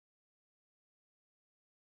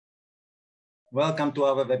Welcome to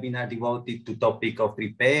our webinar devoted to topic of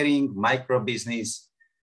preparing microbusinesses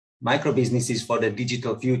for the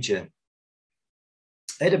digital future.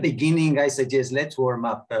 At the beginning, I suggest let's warm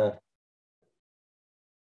up.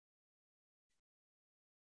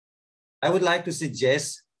 I would like to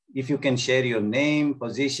suggest if you can share your name,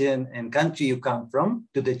 position, and country you come from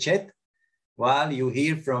to the chat while you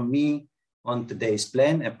hear from me on today's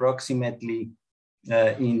plan. Approximately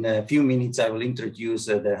in a few minutes, I will introduce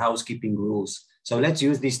the housekeeping rules. So let's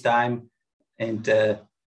use this time and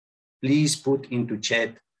please put into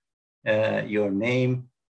chat your name,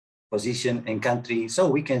 position, and country so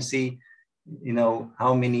we can see,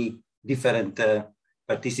 how many different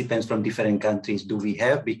participants from different countries do we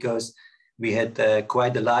have, because we had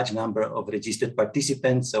quite a large number of registered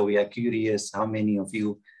participants. So we are curious how many of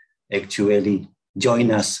you actually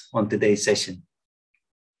join us on today's session.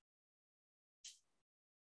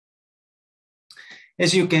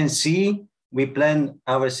 As you can see, we plan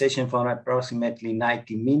our session for approximately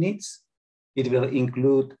 90 minutes. It will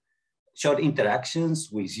include short interactions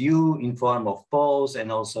with you in form of polls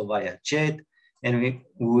and also via chat. And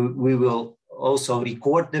we will also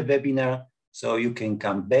record the webinar so you can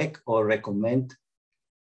come back or recommend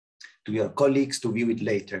to your colleagues to view it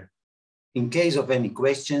later. In case of any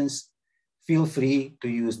questions, feel free to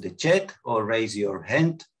use the chat or raise your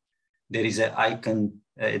hand. There is an icon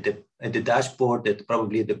at the dashboard that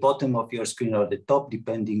probably at the bottom of your screen or the top,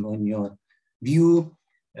 depending on your view,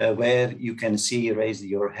 where you can see raise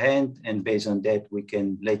your hand, and based on that, we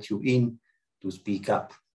can let you in to speak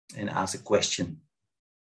up and ask a question.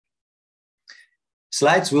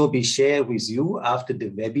 Slides will be shared with you after the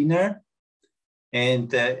webinar.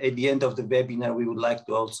 And at the end of the webinar, we would like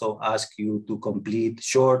to also ask you to complete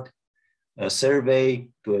short survey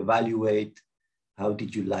to evaluate how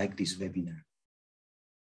did you like this webinar.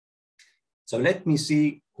 So let me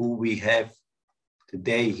see who we have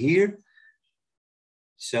today here.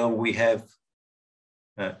 So we have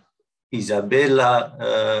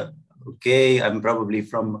Isabella, okay, I'm probably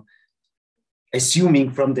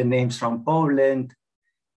assuming from the names from Poland,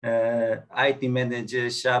 IT manager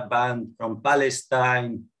Shaban from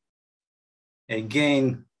Palestine,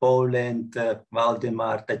 again, Poland,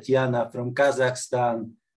 Valdemar, Tatiana from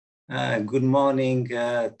Kazakhstan, good morning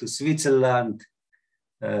to Switzerland,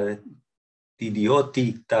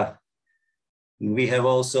 Tidiotita. We have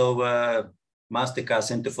also Mastercard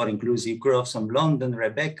Center for Inclusive Growth from London,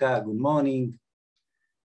 Rebecca, good morning.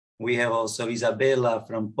 We have also Isabella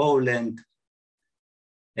from Poland,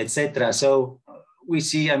 etc. So we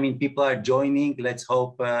see, people are joining. Let's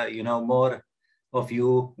hope, more of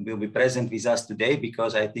you will be present with us today,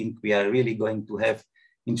 because I think we are really going to have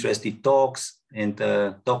interesting talks and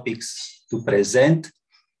topics to present.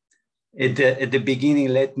 At the beginning,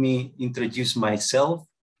 let me introduce myself.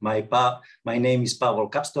 My name is Pavel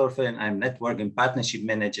Kapstorfer, and I'm Network and Partnership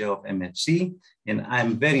Manager of MFC. And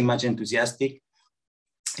I'm very much enthusiastic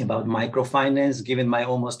about microfinance, given my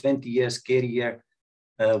almost 20 years career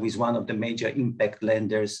with one of the major impact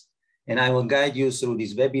lenders. And I will guide you through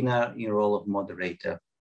this webinar in role of moderator.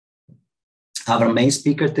 Our main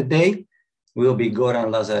speaker today will be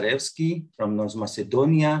Goran Lazarevski from North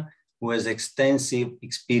Macedonia, who has extensive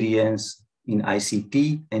experience in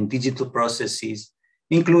ICT and digital processes,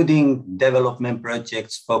 including development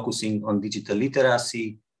projects focusing on digital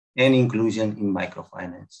literacy and inclusion in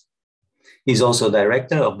microfinance. He's also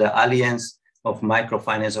director of the Alliance of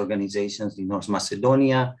Microfinance Organizations in North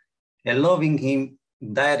Macedonia, allowing him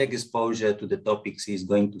direct exposure to the topics he's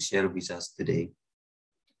going to share with us today.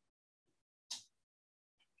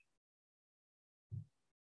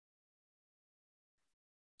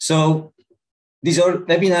 So this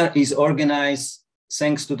webinar is organized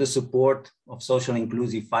thanks to the support of Social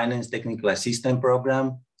Inclusive Finance Technical Assistance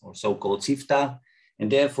Program, or so-called SIFTA,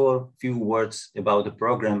 and therefore few words about the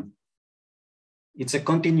program. It's a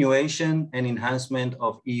continuation and enhancement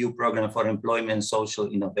of EU Program for Employment and Social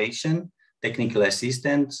Innovation, Technical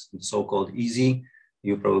Assistance, so-called EASY.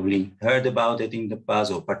 You probably heard about it in the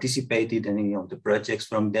past or participated in any of the projects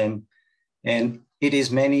from them. And it is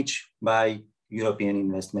managed by European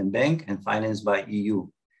Investment Bank and financed by EU.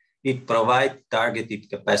 It provides targeted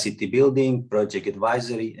capacity building, project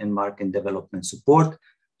advisory, and market development support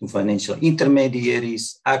to financial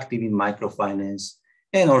intermediaries active in microfinance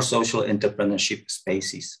and or social entrepreneurship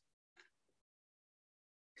spaces.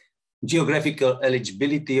 Geographical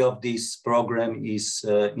eligibility of this program is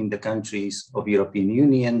in the countries of European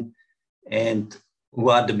Union. And who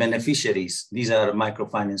are the beneficiaries? These are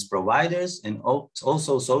microfinance providers and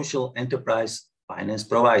also social enterprise finance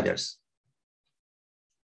providers.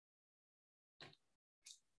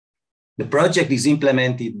 The project is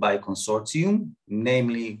implemented by consortium,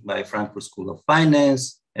 namely by Frankfurt School of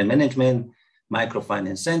Finance and Management,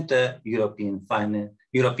 Microfinance Center, European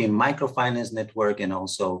Microfinance Network, and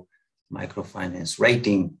also Microfinance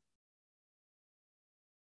Rating.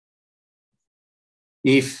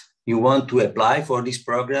 If you want to apply for this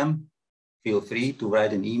program, feel free to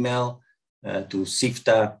write an email to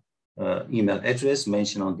SIFTA email address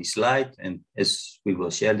mentioned on this slide. And as we will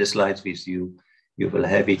share the slides with you, you will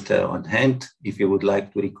have it on hand. If you would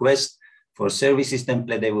like to request for services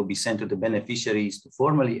template, they will be sent to the beneficiaries to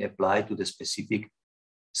formally apply to the specific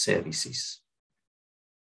services.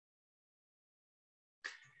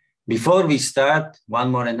 Before we start,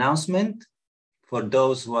 one more announcement. For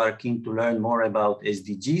those who are keen to learn more about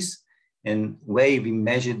SDGs and way we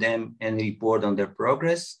measure them and report on their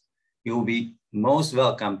progress, you will be most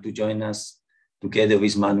welcome to join us together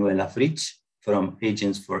with Manuela Fritsch from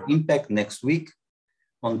Agents for Impact next week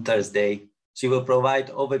on Thursday. She will provide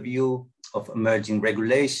overview of emerging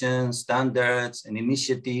regulations, standards, and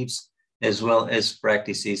initiatives, as well as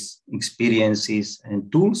practices, experiences,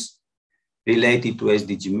 and tools related to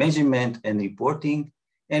SDG measurement and reporting.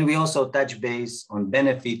 And we also touch base on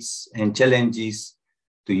benefits and challenges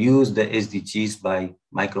to use the SDGs by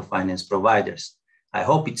microfinance providers. I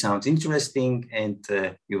hope it sounds interesting, and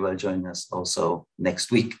you will join us also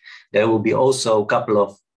next week. There will be also a couple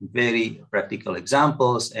of very practical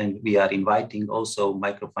examples, and we are inviting also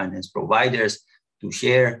microfinance providers to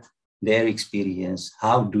share their experience.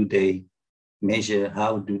 How do they measure,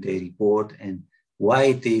 how do they report, and why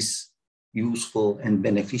it is useful and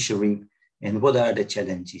beneficial, and what are the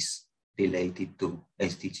challenges related to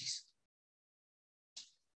SDGs.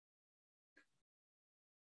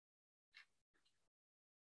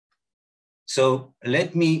 So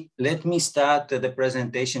let me start the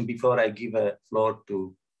presentation before I give a floor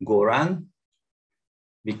to Goran,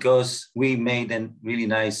 because we made a really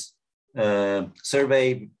nice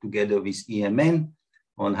survey together with EMN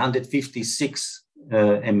on 156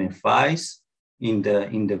 MFIs in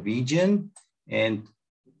the region. And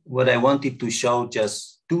what I wanted to show,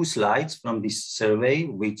 just 2 slides from this survey,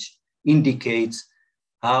 which indicates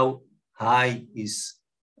how high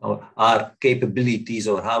are capabilities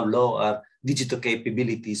or how low are digital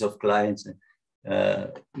capabilities of clients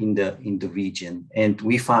in the region. And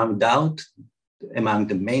we found out among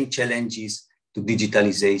the main challenges to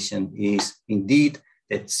digitalization is indeed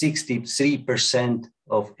that 63%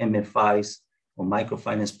 of MFIs or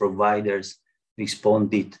microfinance providers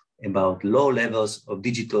responded about low levels of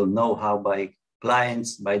digital know-how by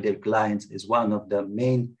their clients as one of the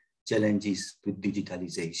main challenges to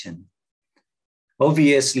digitalization.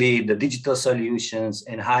 Obviously, the digital solutions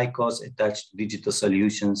and high costs attached to digital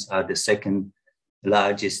solutions are the second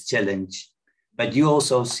largest challenge. But you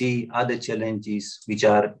also see other challenges which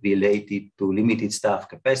are related to limited staff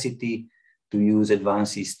capacity to use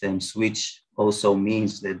advanced systems, which also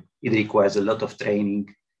means that it requires a lot of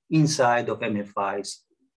training inside of MFIs.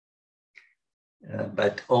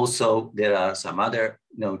 But also there are some other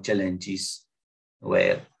challenges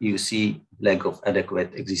where you see lack of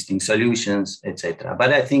adequate existing solutions, etc.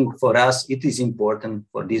 But I think for us, it is important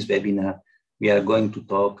for this webinar, we are going to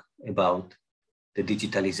talk about the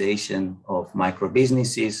digitalization of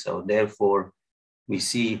microbusinesses. So therefore, we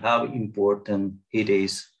see how important it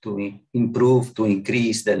is to improve, to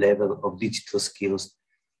increase the level of digital skills,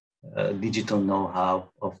 digital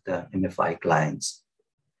know-how of the MFI clients.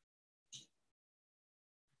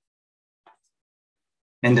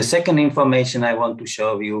 And the second information I want to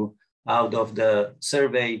show you, out of the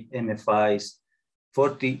surveyed MFIs,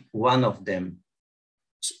 41 of them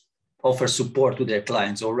offer support to their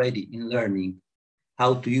clients already in learning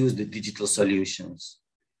how to use the digital solutions.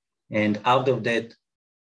 And out of that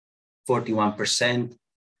 41%,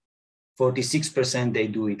 46% they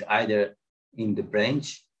do it either in the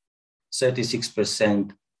branch,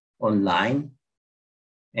 36% online,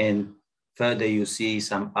 and further you see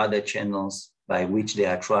some other channels by which they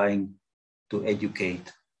are trying to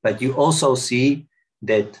educate. But you also see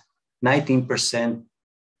that 19%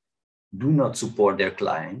 do not support their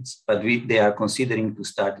clients, but they are considering to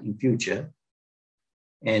start in future.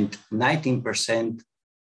 And 19%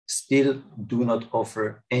 still do not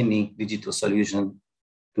offer any digital solution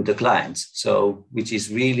to the clients. So, which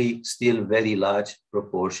is really still very large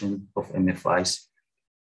proportion of MFIs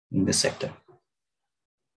in the sector.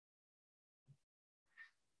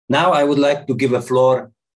 Now I would like to give a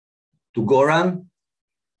floor to Goran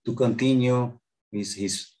to continue with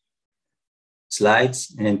his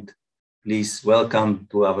slides, and please welcome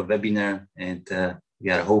to our webinar. And we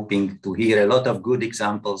are hoping to hear a lot of good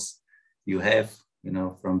examples you have,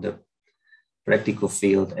 from the practical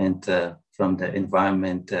field and from the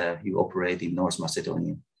environment you operate in North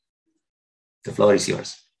Macedonia. The floor is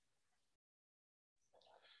yours.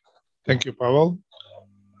 Thank you, Pavel.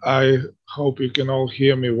 I hope you can all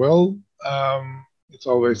hear me well. It's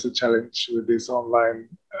always a challenge with these online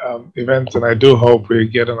events, and I do hope we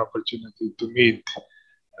get an opportunity to meet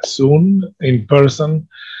soon in person.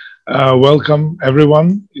 Welcome,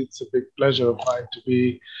 everyone. It's a big pleasure of mine to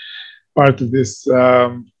be part of this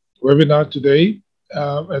webinar today.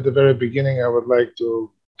 At the very beginning, I would like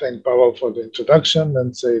to thank Pavel for the introduction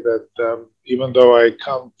and say that even though I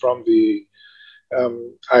come from the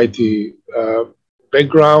IT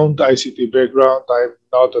background, ICT background, I'm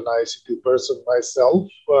not an ICT person myself.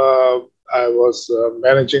 I was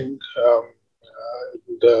managing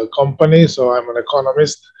the company, so I'm an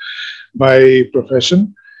economist by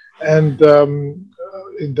profession. And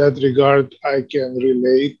in that regard, I can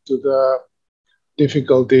relate to the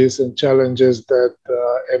difficulties and challenges that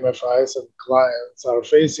MFIs and clients are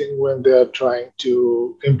facing when they are trying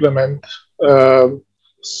to implement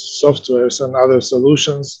softwares and other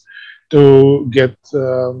solutions to get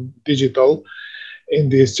digital in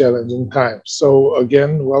these challenging times. So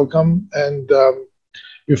again, welcome. And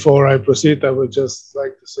before I proceed, I would just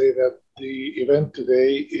like to say that the event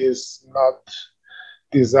today is not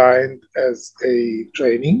designed as a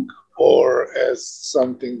training or as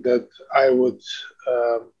something that I would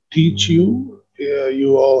teach you.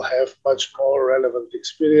 You all have much more relevant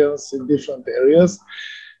experience in different areas,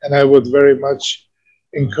 and I would very much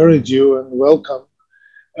encourage you and welcome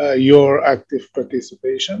your active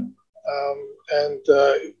participation.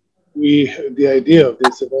 The idea of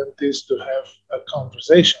this event is to have a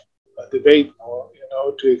conversation, a debate more,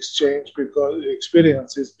 to exchange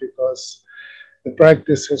experiences, because the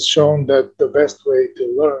practice has shown that the best way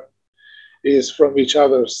to learn is from each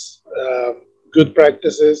other's good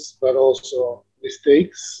practices, but also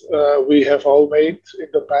mistakes we have all made in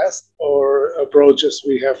the past or approaches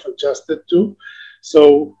we have adjusted to.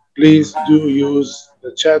 So please do use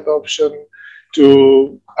the chat option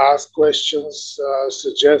to ask questions,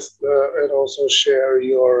 suggest, and also share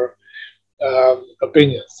your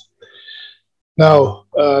opinions. Now,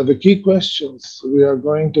 the key questions we are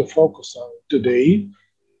going to focus on today,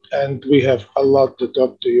 and we have a lot to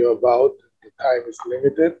talk to you about. The time is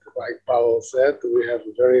limited. Like Pavel said, we have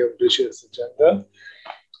a very ambitious agenda,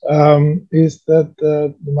 is that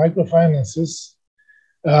the microfinances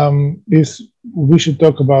we should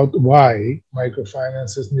talk about why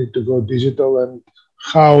microfinances need to go digital and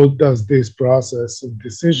how does this process of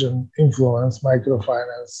decision influence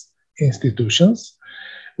microfinance institutions.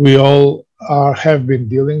 We all have been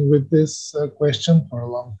dealing with this question for a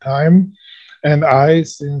long time. And I,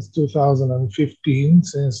 since 2015,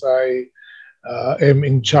 since I am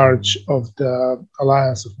in charge of the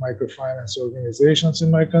Alliance of Microfinance Organizations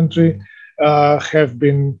in my country, have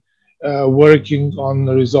been working on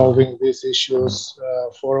resolving these issues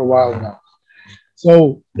for a while now.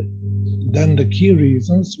 So then the key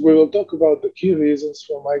reasons, we will talk about the key reasons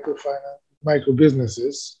for micro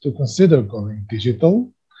businesses to consider going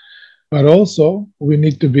digital. But also, we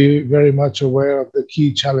need to be very much aware of the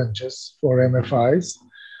key challenges for MFIs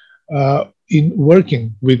in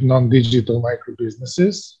working with non-digital micro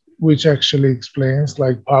businesses, which actually explains,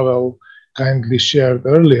 like Pavel kindly shared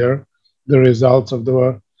earlier, the results of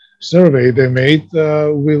the survey they made.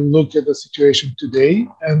 We'll look at the situation today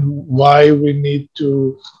and why we need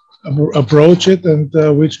to approach it and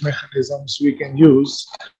which mechanisms we can use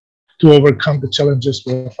to overcome the challenges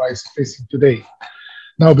we're facing today.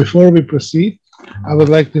 Now, before we proceed, I would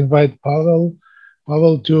like to invite Pavel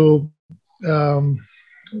to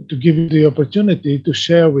give you the opportunity to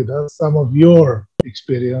share with us some of your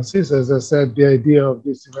experiences. As I said, the idea of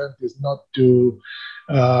this event is not to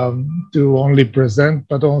only present,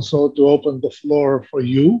 but also to open the floor for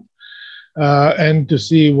you and to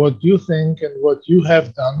see what you think and what you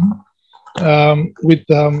have done with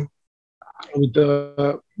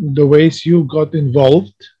the ways you got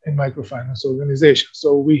involved in microfinance organizations.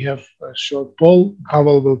 So we have a short poll.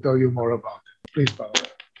 Pavel will tell you more about it. Please, Pavel.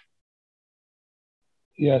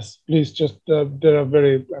 Yes, please. Just there are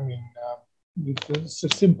very, it's a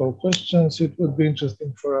simple questions. It would be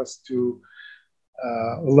interesting for us to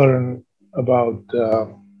learn about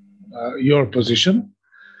your position,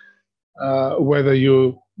 whether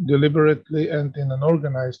you deliberately and in an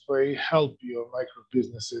organized way help your micro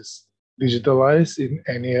businesses digitalize in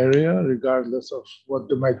any area, regardless of what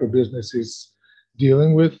the micro business is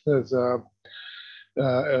dealing with as a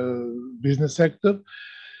business sector.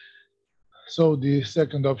 So the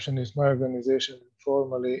second option is my organization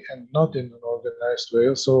informally and not in an organized way,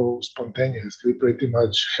 also spontaneously, pretty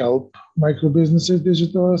much help micro businesses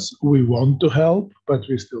digitalize. We want to help, but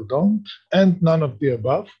we still don't. And none of the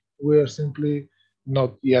above. We are simply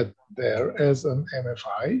not yet there as an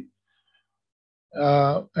MFI.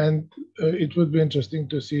 And it would be interesting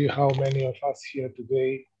to see how many of us here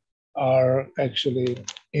today are actually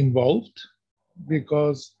involved,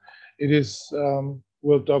 because it is,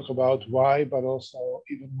 we'll talk about why, but also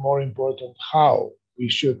even more important, how we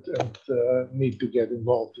should and need to get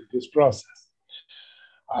involved in this process.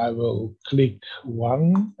 I will click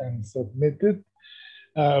one and submit it,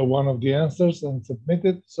 one of the answers and submit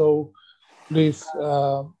it. So please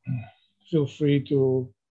feel free to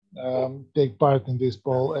take part in this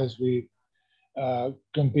poll as we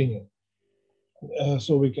continue.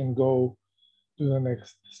 So we can go to the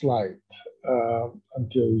next slide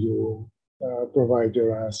until you provide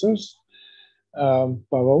your answers.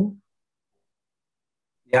 Pavel?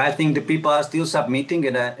 Yeah, I think the people are still submitting,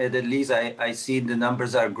 and at least I see the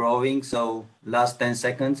numbers are growing. So last 10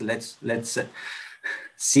 seconds, let's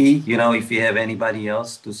see, if you have anybody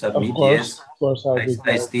else to submit. Of course,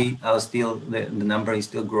 I'll still the number is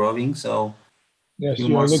still growing. So yes, few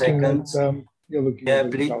more seconds. You're looking yeah,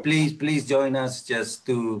 at please join us just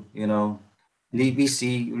to we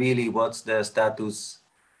see really what's the status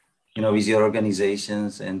with your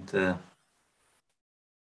organizations, and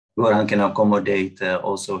Goran can accommodate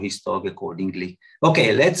also his talk accordingly.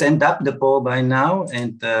 Okay, let's end up the poll by now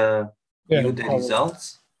and view the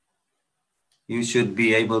results. You should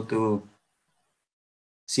be able to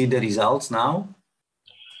see the results now.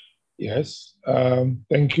 Yes,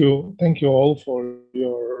 thank you all for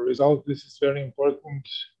your results. This is very important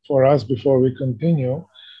for us before we continue.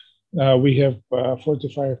 We have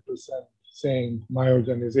 45% saying my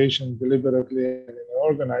organization deliberately and in an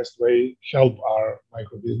organized way help our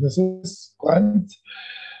micro businesses clients.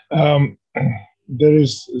 There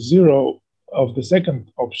is 0 of the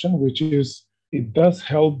second option, which is it does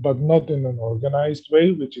help, but not in an organized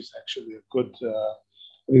way, which is actually a good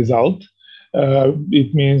result.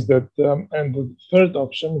 It means that, and the third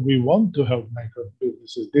option, we want to help micro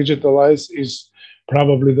businesses digitalize, is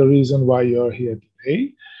probably the reason why you're here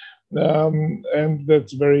today. And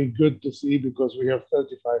that's very good to see, because we have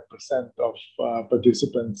 35% of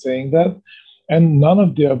participants saying that, and none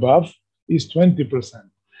of the above is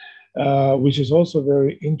 20%, which is also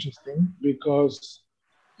very interesting, because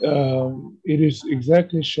it is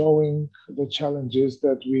exactly showing the challenges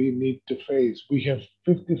that we need to face. We have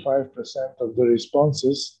 55% of the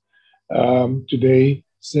responses today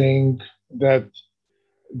saying that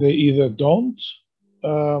they either don't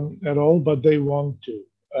at all, but they want to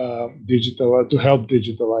help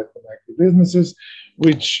digitalize the micro businesses,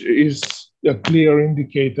 which is a clear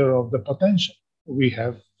indicator of the potential we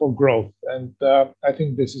have for growth. And I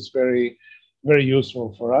think this is very, very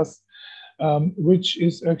useful for us, which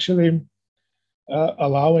is actually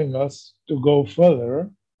allowing us to go further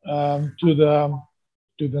to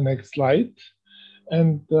the next slide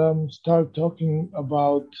and start talking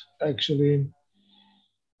about actually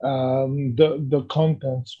the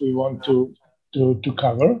contents we want to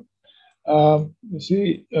cover. You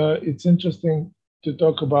see, it's interesting to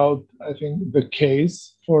talk about, I think, the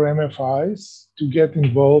case for MFIs to get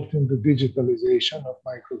involved in the digitalization of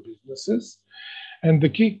micro businesses. And the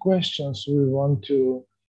key questions we want to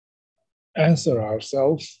answer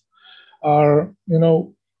ourselves are,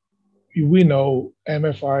 we know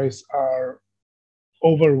MFIs are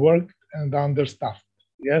overworked and understaffed.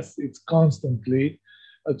 Yes, it's constantly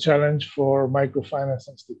a challenge for microfinance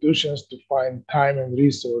institutions to find time and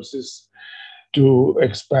resources to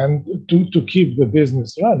expand, to keep the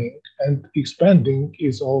business running, and expanding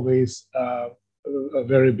is always a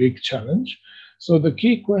very big challenge. So the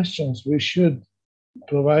key questions we should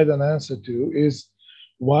provide an answer to is,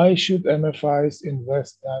 why should MFIs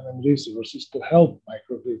invest time and resources to help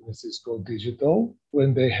micro businesses go digital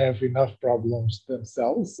when they have enough problems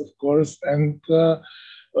themselves, of course, and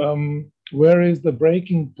where is the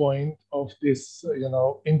breaking point of this,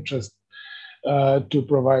 interest to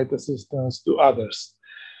provide assistance to others?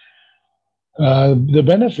 The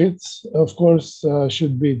benefits, of course,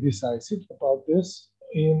 should be decisive about this.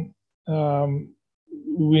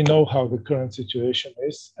 We know how the current situation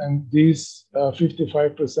is, and these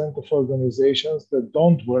 55% of organizations that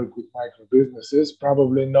don't work with micro businesses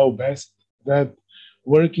probably know best that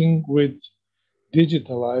working with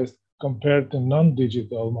digitalized compared to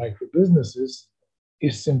non-digital micro businesses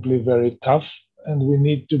is simply very tough, and we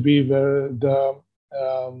need to be the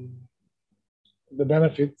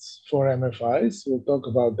benefits for MFIs. We'll talk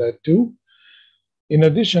about that too. In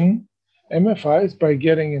addition, MFIs, by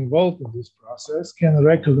getting involved in this process, can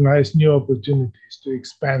recognize new opportunities to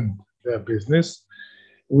expand their business.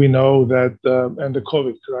 We know that, and the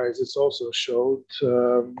COVID crisis also showed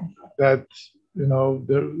that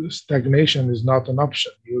the stagnation is not an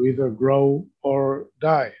option. You either grow or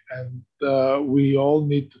die, and we all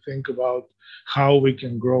need to think about how we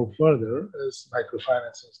can grow further as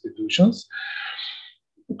microfinance institutions,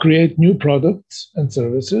 create new products and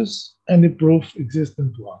services, and improve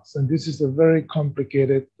existing ones. And this is a very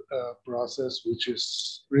complicated process, which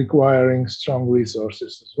is requiring strong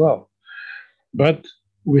resources as well. But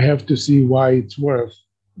we have to see why it's worth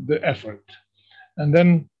the effort. And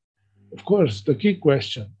then, of course, the key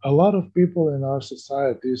question, a lot of people in our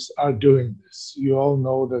societies are doing this. You all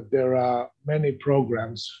know that there are many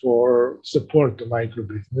programs for support to micro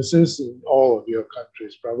businesses in all of your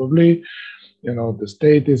countries, probably. The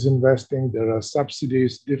state is investing, there are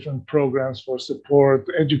subsidies, different programs for support,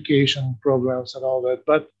 education programs and all that.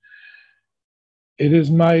 But it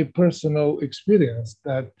is my personal experience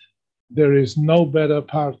that there is no better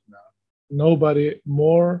partner, nobody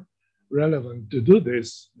more relevant to do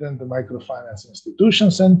this than the microfinance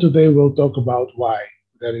institutions. And today we'll talk about why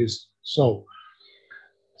that is so.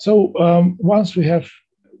 So once we have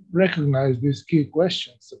recognized these key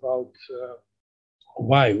questions about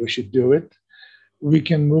why we should do it, we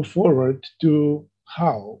can move forward to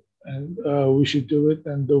how and we should do it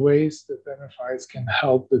and the ways that MFIs can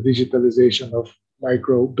help the digitalization of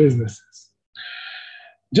micro businesses.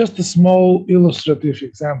 Just a small illustrative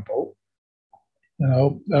example.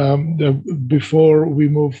 Before we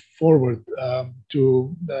move forward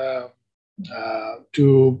to the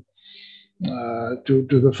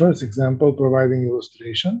first example, providing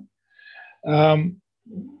illustration,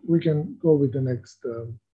 we can go with the next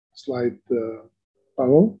slide,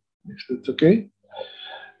 Pavel, if that's okay.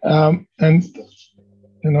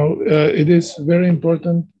 It is very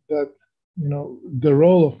important that the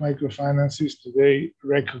role of microfinance is today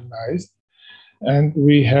recognized. And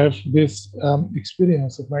we have this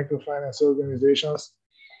experience of microfinance organizations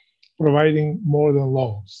providing more than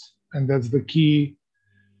loans. And that's the key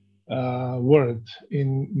word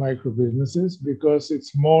in micro businesses, because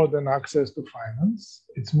it's more than access to finance.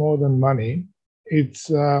 It's more than money. It's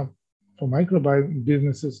for micro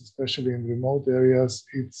businesses, especially in remote areas,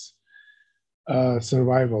 it's a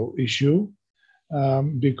survival issue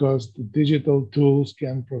because the digital tools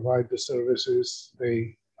can provide the services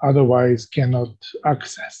they otherwise cannot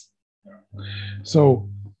access. So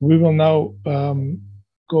we will now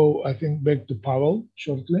go, I think, back to Pavel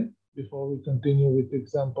shortly before we continue with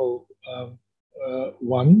example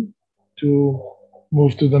 1 to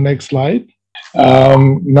move to the next slide.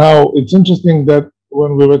 Now, it's interesting that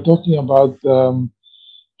when we were talking about the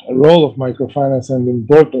role of microfinance and the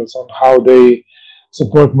importance on how they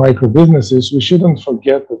support micro businesses, we shouldn't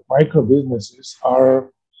forget that micro businesses are,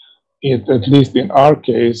 at least in our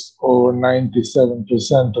case, over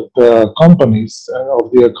 97% of the companies of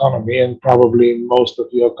the economy, and probably in most of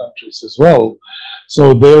your countries as well.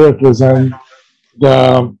 So they represent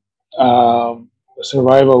the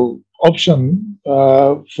survival option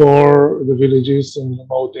for the villages in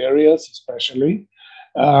remote areas, especially,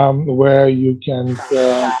 where you can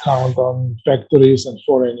count on factories and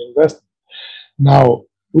foreign investment. Now,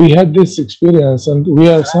 we had this experience, and we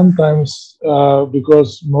are sometimes,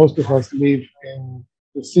 because most of us live in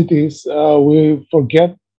the cities, we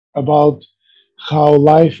forget about how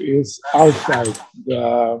life is outside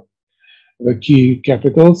the key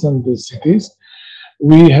capitals and the cities.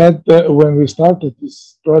 We had, when we started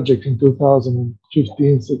this project in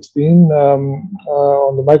 2015-16,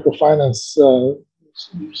 on the microfinance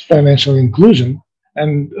financial inclusion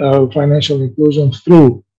and financial inclusion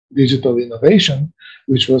through digital innovation,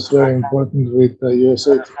 which was very important with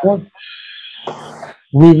USA support.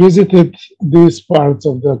 We visited these parts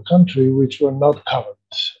of the country which were not covered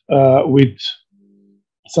with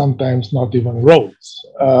sometimes not even roads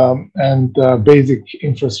and basic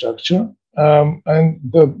infrastructure. And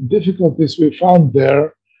the difficulties we found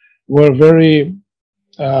there were very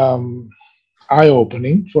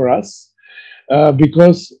eye-opening for us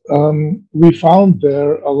because we found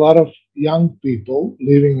there a lot of young people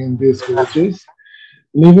living in these villages,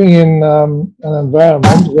 living in an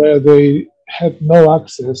environment where they had no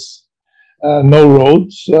access, no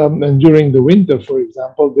roads, and during the winter, for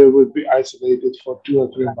example, they would be isolated for 2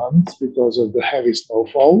 or 3 months because of the heavy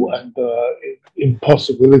snowfall and the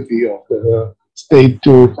impossibility of the state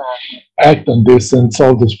to act on this and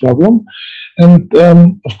solve this problem. And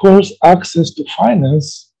of course, access to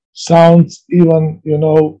finance sounds even,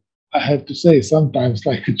 I have to say, sometimes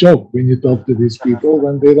like a joke when you talk to these people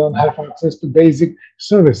when they don't have access to basic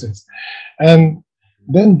services. And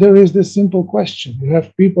then there is this simple question. You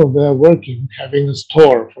have people that are working, having a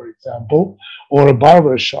store, for example, or a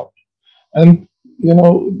barber shop. And,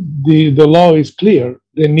 the law is clear.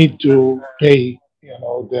 They need to pay,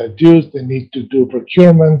 their dues. They need to do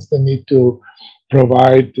procurements. They need to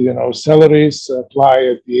provide, salaries, apply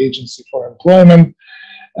at the agency for employment,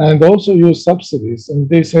 and also use subsidies. And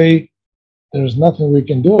they say, there's nothing we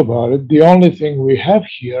can do about it. The only thing we have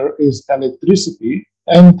here is electricity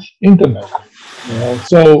and internet.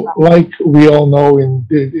 So, like we all know, in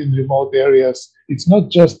remote areas, it's not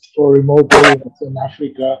just for remote areas in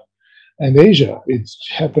Africa and Asia. It's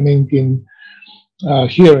happening in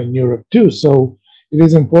here in Europe too. So it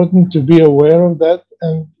is important to be aware of that.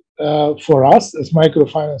 And for us as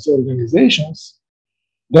microfinance organizations,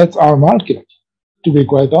 that's our market. To be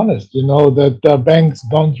quite honest, that banks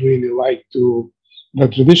don't really like to, the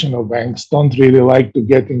traditional banks don't really like to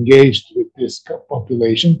get engaged with this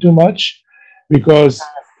population too much because,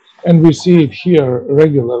 and we see it here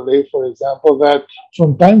regularly, for example, that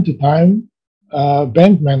from time to time,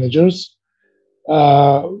 bank managers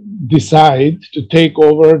uh, decide to take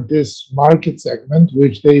over this market segment,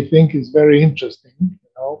 which they think is very interesting,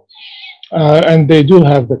 and they do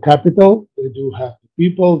have the capital, they do have the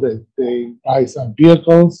people, they buy some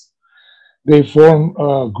vehicles, they form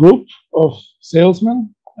a group of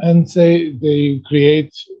salesmen and say they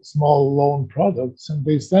create small loan products and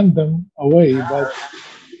they send them away. But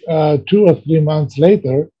 2 or 3 months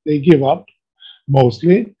later, they give up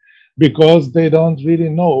mostly because they don't really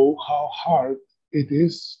know how hard it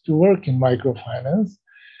is to work in microfinance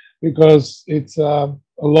because it's a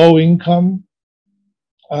low income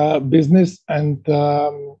business and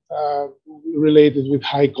related with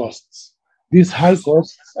high costs. These high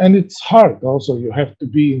costs, and it's hard also. You have to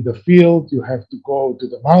be in the field, you have to go to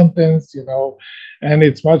the mountains, and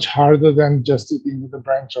it's much harder than just sitting in the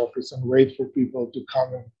branch office and wait for people to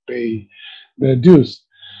come and pay their dues.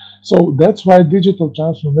 So that's why digital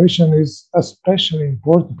transformation is especially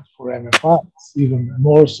important for MFIs, even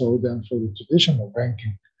more so than for the traditional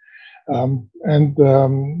banking. And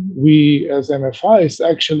we, as MFIs,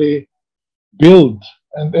 actually build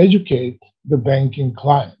and educate the banking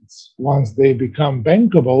clients. Once they become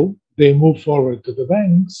bankable, they move forward to the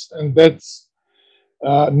banks, and that's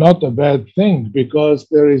not a bad thing because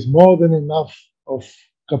there is more than enough of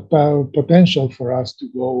potential for us to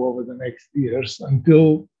go over the next years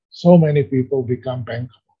until so many people become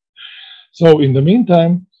bankable. So in the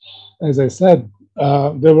meantime, as I said,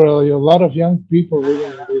 there were a lot of young people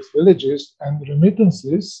living in these villages, and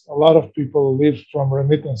remittances, a lot of people live from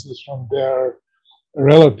remittances from their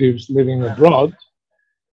relatives living abroad.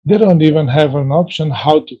 They don't even have an option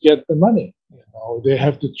how to get the money. They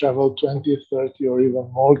have to travel 20, 30, or even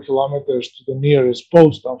more kilometers to the nearest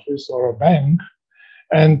post office or a bank.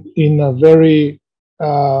 And in a very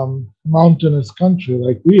mountainous country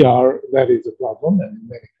like we are, that is a problem, and in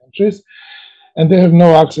many countries, and they have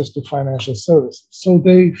no access to financial services. So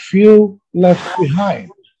they feel left behind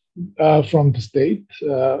from the state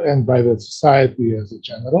and by the society as a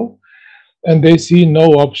general, and they see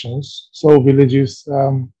no options. So villages,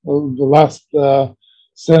 the last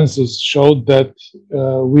census showed that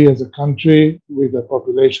we as a country with a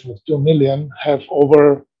population of 2 million have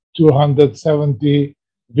over 270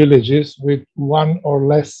 villages with one or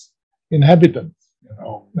less inhabitants,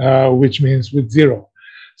 which means with zero.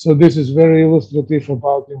 So this is very illustrative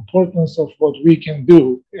about the importance of what we can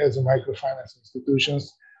do as a microfinance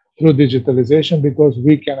institutions through digitalization, because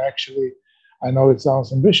we can actually, I know it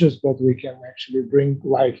sounds ambitious, but we can actually bring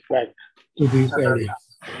life back to these areas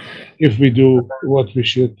if we do what we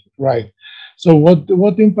should right. So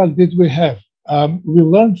what impact did we have? We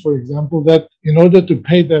learned, for example, that in order to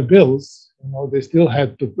pay their bills, they still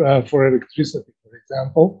had to, for electricity, for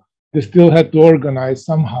example, they still had to organize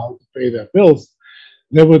somehow to pay their bills.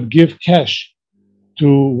 They would give cash to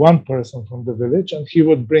one person from the village, and he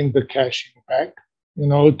would bring the cash back,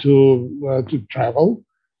 to travel.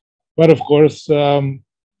 But of course,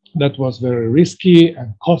 that was very risky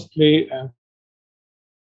and costly, and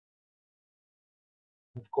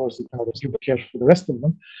of course, it cannot receive the cash for the rest of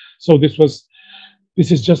them. So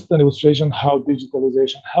this is just an illustration how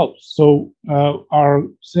digitalization helps. So our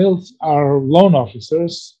loan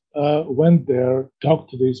officers went there, talked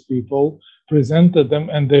to these people, presented them,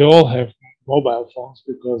 and they all have mobile phones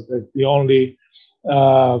because that's the only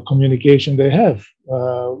communication they have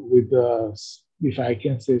with the, if I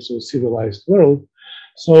can say so, civilized world.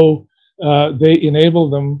 So they enable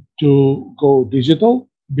them to go digital,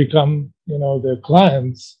 become their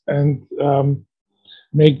clients, and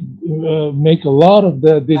make a lot of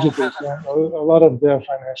their a lot of their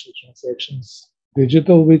financial transactions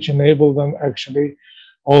digital, which enable them actually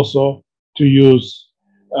also to use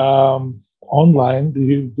online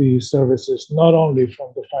the services, not only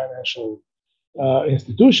from the financial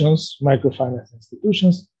institutions, microfinance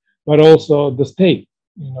institutions, but also the state,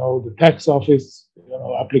 the tax office,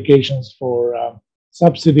 applications for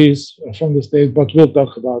subsidies from the state, but we'll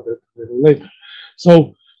talk about it a little later.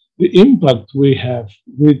 So the impact we have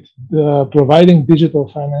with providing digital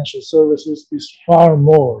financial services is far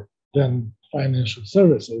more than financial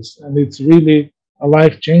services, and it's really a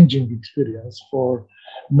life-changing experience for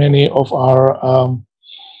many of our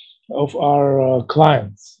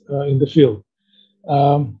clients in the field.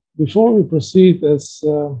 Before we proceed, as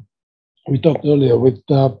we talked earlier with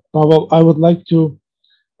Pavel, I would like to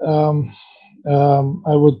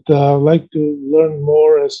learn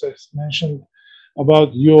more, as I mentioned,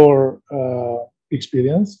 about your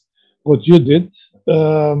experience, what you did.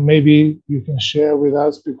 Maybe you can share with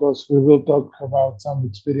us, because we will talk about some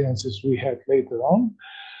experiences we had later on.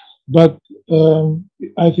 But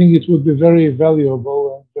I think it would be very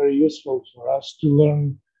valuable and very useful for us to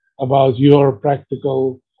learn about your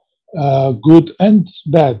practical good and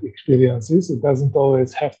bad experiences. It doesn't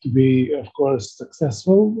always have to be, of course,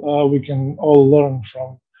 successful. We can all learn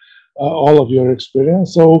from all of your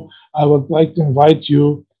experience. So I would like to invite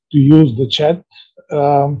you to use the chat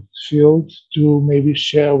field to maybe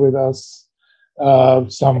share with us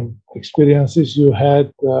some experiences you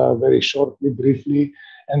had very shortly, briefly,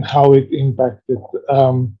 and how it impacted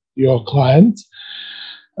your clients.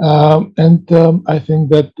 I think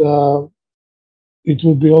that it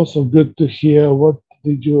would be also good to hear what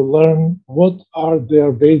did you learn, what are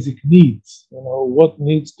their basic needs, what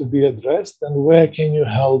needs to be addressed, and where can you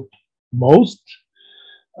help most,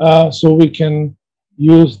 so we can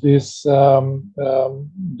use these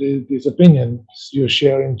opinions you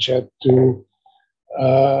share in chat to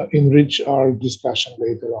enrich our discussion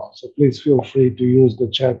later on. So please feel free to use the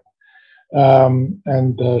chat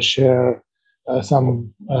and share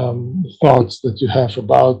some thoughts that you have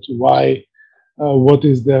about why, what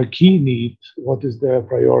is their key need, what is their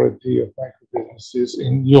priority of microbusinesses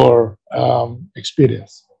in your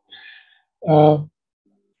experience.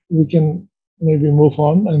 We can maybe move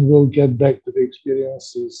on, and we'll get back to the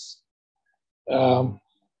experiences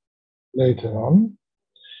later on.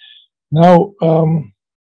 Now,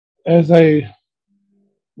 as I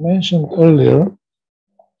mentioned earlier,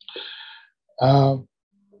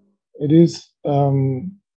 it is,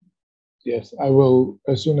 yes, I will,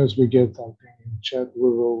 as soon as we get something in chat, we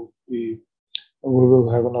will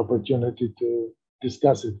have an opportunity to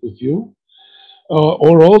discuss it with you.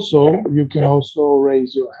 Or also, you can also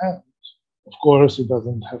raise your hand. Of course, it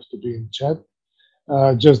doesn't have to be in chat.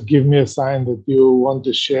 Just give me a sign that you want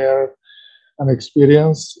to share an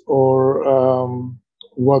experience, or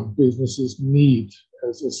what businesses need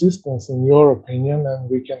as assistance in your opinion, and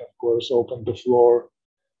we can, of course, open the floor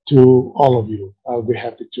to all of you. I'll be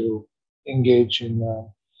happy to engage in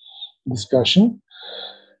discussion.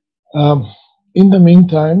 In the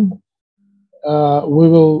meantime, we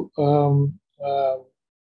will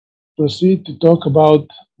proceed to talk about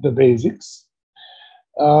the basics.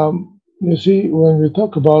 You see, when we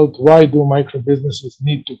talk about why do microbusinesses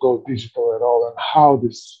need to go digital at all, and how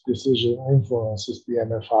this decision influences the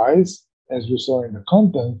MFIs, as we saw in the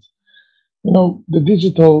content, the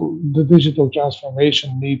digital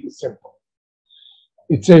transformation need is simple.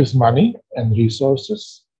 It saves money and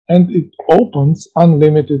resources, and it opens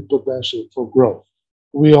unlimited potential for growth.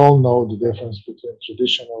 We all know the difference between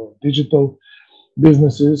traditional and digital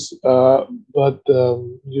businesses, but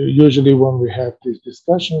usually when we have these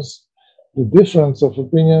discussions, the difference of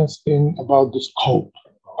opinions about the scope,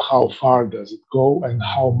 how far does it go, and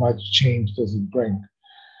how much change does it bring.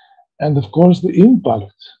 And of course, the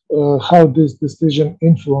impact, how this decision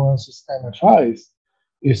influences MFIs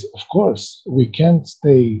is, of course, we can't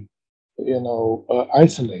stay,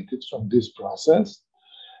 isolated from this process.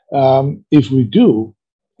 If we do,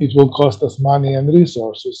 it will cost us money and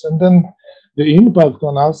resources. And then the impact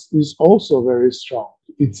on us is also very strong.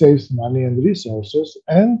 It saves money and resources,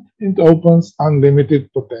 and it opens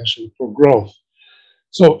unlimited potential for growth.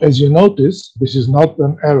 So as you notice, this is not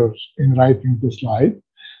an error in writing the slide.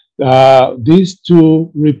 These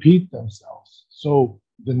two repeat themselves. So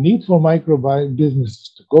the need for micro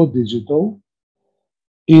businesses to go digital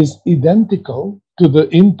is identical to the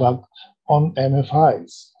impact on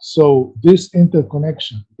MFIs. So this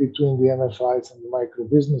interconnection between the MFIs and the micro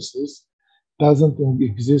businesses doesn't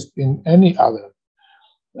exist in any other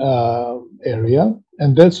area,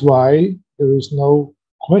 and that's why there is no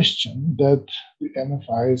question that the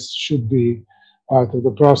MFIs should be part of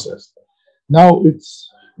the process. Now it's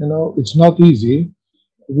not easy.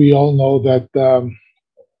 We all know that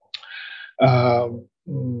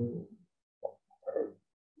mm,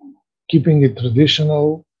 keeping it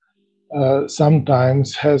traditional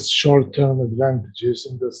sometimes has short-term advantages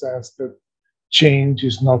in the sense that change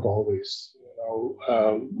is not always,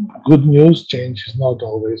 good news. Change is not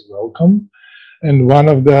always welcome, and one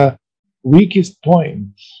of the weakest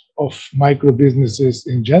points of micro businesses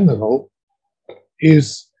in general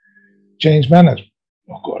is change management,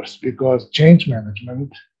 of course, because change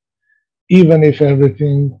management, even if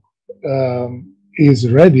everything is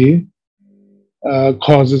ready,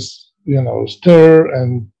 causes stir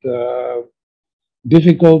and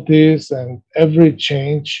difficulties, and every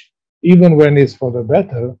change, even when it's for the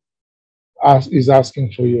better, is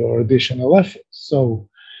asking for your additional effort. So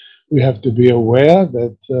we have to be aware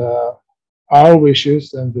that our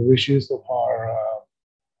wishes and the wishes of our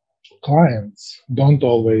clients don't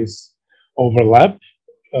always overlap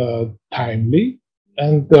timely,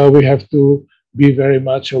 and we have to be very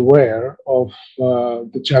much aware of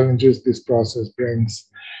the challenges this process brings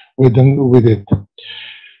with it.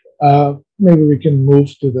 Maybe we can move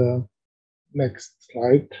to the next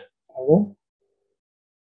slide.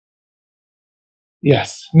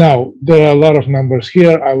 Yes, now there are a lot of numbers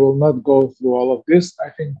here. I will not go through all of this. I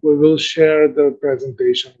think we will share the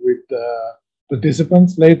presentation with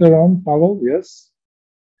participants later on. Pavel, yes?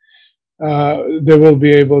 They will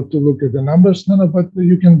be able to look at the numbers. No, but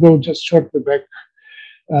you can go just shortly back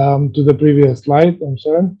to the previous slide. I'm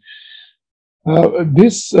sorry.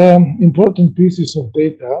 These important pieces of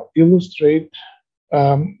data illustrate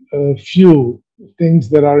a few things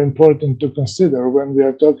that are important to consider when we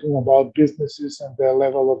are talking about businesses and their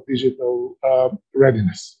level of digital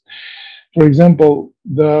readiness. For example,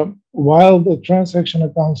 while the transaction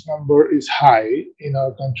accounts number is high in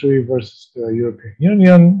our country versus the European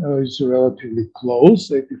Union, it's relatively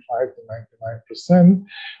close, 85 to 99%,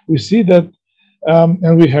 we see that,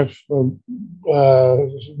 and we have a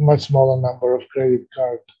much smaller number of credit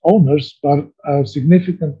card owners, but a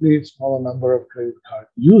significantly smaller number of credit card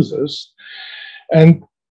users. And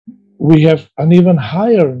we have an even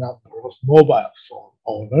higher number of mobile phone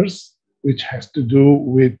owners, which has to do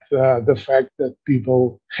with the fact that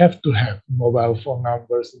people have to have mobile phone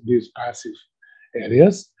numbers in these passive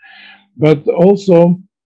areas. But also,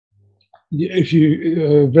 if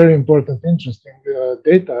you very important, interesting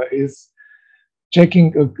data is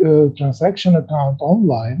checking a transaction account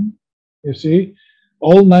online. You see,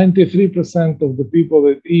 all 93% of the people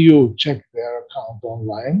at EU check their account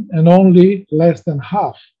online, and only less than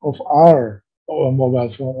half of our mobile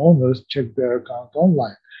phone owners check their account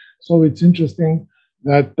online. So it's interesting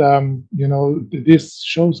that this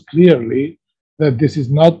shows clearly that this is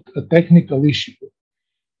not a technical issue.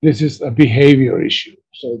 This is a behavior issue.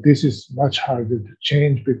 So this is much harder to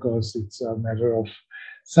change because it's a matter of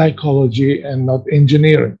psychology and not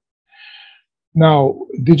engineering. Now,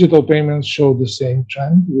 digital payments show the same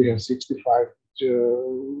trend. We have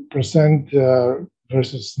 65%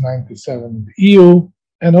 versus 97% in the EU.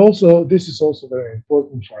 And also, this is also very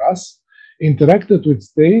important for us. Interacted with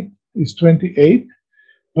state is 28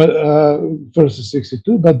 versus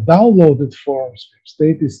 62, but downloaded forms from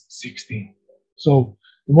state is 16. So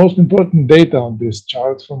the most important data on this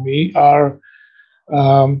chart for me are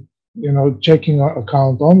checking our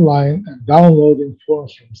account online and downloading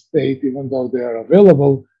forms from state, even though they are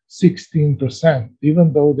available, 16%,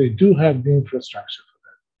 even though they do have the infrastructure for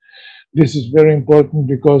that. This is very important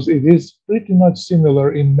because it is pretty much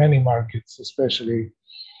similar in many markets, especially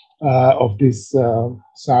of this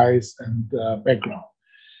size and background.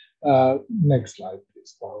 Next slide,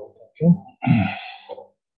 please, Paul. Thank you.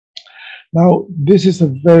 Now, this is a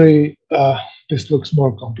very this looks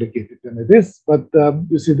more complicated than it is, but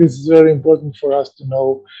you see, this is very important for us to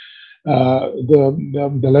know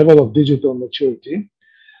the level of digital maturity.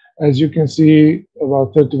 As you can see,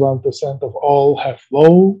 about 31% of all have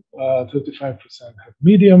low, 35% have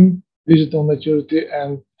medium digital maturity,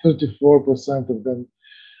 and 34% of them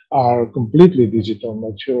are completely digital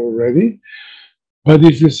mature already. But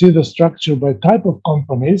if you see the structure by type of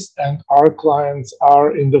companies, and our clients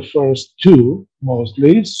are in the first two,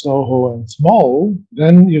 mostly, SOHO and small,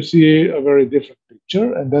 then you see a very different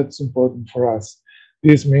picture, and that's important for us.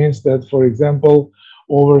 This means that, for example,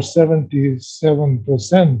 over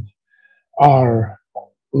 77% are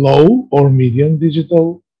low or medium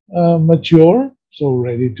digital mature, so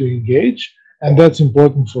ready to engage, and that's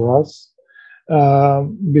important for us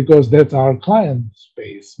because that's our client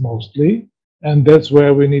space mostly. And that's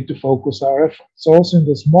where we need to focus our efforts. Also in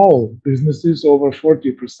the small businesses, over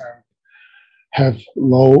 40% have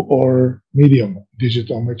low or medium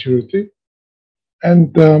digital maturity.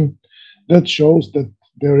 And that shows that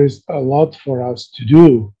there is a lot for us to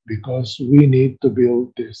do because we need to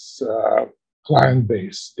build this client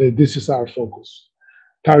base. This is our focus.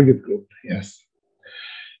 Target group, yes.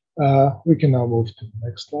 We can now move to the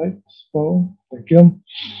next slide. So, thank you.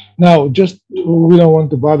 Now, just we don't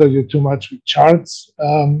want to bother you too much with charts.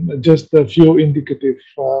 Just a few indicative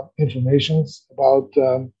informations about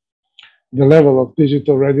the level of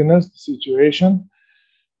digital readiness, the situation.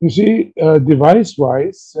 You see,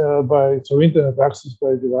 device-wise, so internet access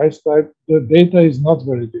by device type, the data is not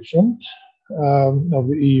very different of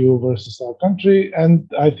the EU versus our country. And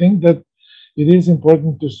I think that it is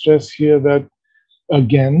important to stress here that,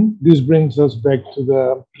 again, this brings us back to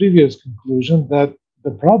the previous conclusion that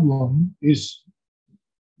the problem is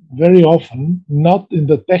very often not in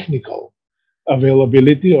the technical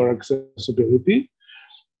availability or accessibility.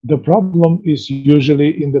 The problem is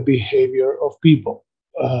usually in the behavior of people.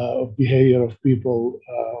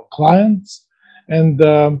 Clients, and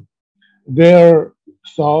their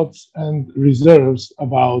thoughts and reserves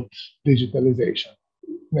about digitalization.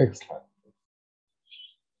 Next slide.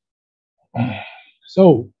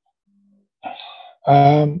 So,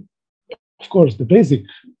 of course, the basic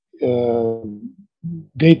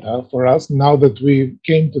data for us, now that we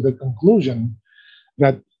came to the conclusion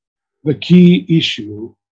that the key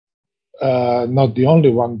issue, not the only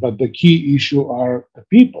one, but the key issue are the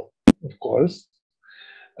people, of course,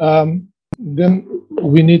 then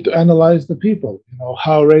we need to analyze the people.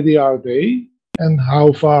 How ready are they, and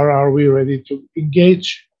how far are we ready to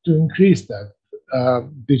engage to increase that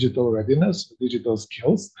digital readiness, digital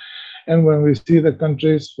skills. And when we see the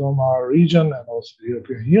countries from our region and also the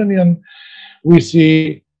European Union, we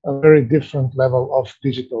see a very different level of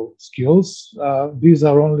digital skills. These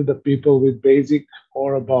are only the people with basic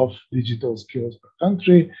or above digital skills per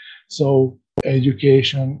country. So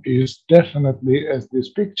education is definitely, as this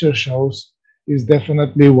picture shows, is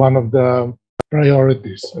definitely one of the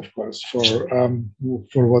priorities, of course,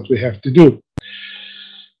 for what we have to do.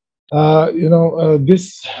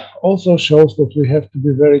 This also shows that we have to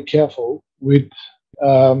be very careful with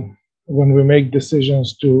when we make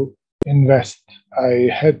decisions to invest. I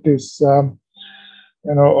had this,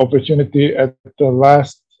 opportunity at the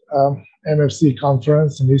last MFC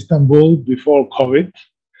conference in Istanbul before COVID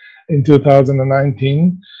in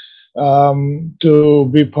 2019 to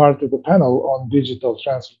be part of the panel on digital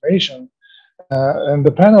transformation. And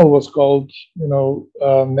the panel was called,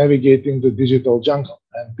 Navigating the Digital Jungle.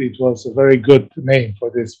 And it was a very good name for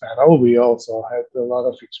this panel. We also had a lot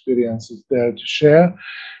of experiences there to share.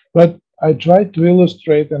 But I tried to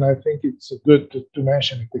illustrate, and I think it's good to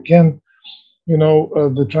mention it again,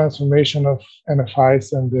 the transformation of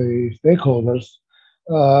MFIs and the stakeholders.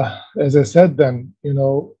 As I said then,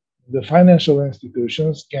 the financial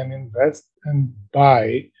institutions can invest and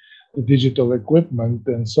buy the digital equipment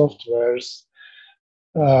and softwares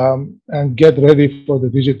and get ready for the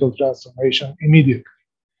digital transformation immediately.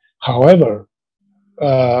 However,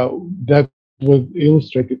 that would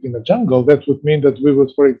illustrate it in the jungle. That would mean that we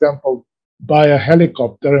would, for example, buy a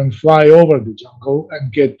helicopter and fly over the jungle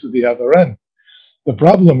and get to the other end. The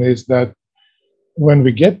problem is that when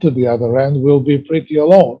we get to the other end, we'll be pretty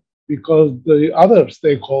alone because the other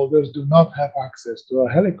stakeholders do not have access to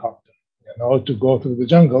a helicopter, to go through the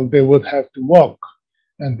jungle. They would have to walk.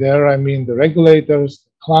 And there, I mean the regulators,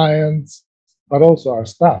 clients, but also our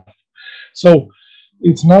staff. So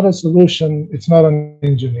it's not a solution, it's not an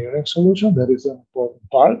engineering solution, that is an important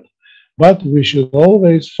part, but we should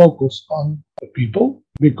always focus on the people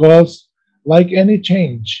because like any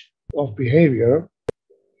change of behavior,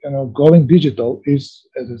 going digital is,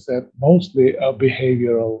 as I said, mostly a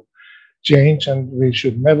behavioral change, and we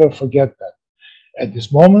should never forget that. At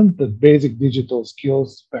this moment, the basic digital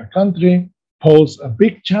skills per country pose a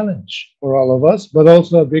big challenge for all of us, but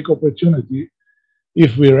also a big opportunity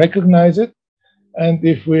if we recognize it and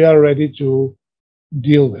if we are ready to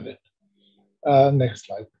deal with it. Next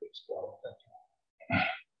slide, please.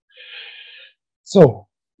 So,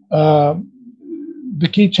 the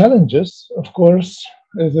key challenges, of course,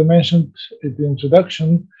 as I mentioned in the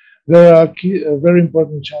introduction, there are very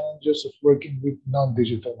important challenges of working with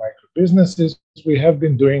non-digital micro-businesses. We have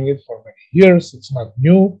been doing it for many years. It's not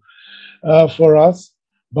new for us,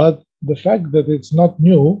 but the fact that it's not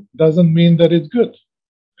new doesn't mean that it's good.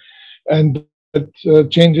 And that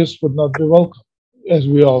changes would not be welcome. As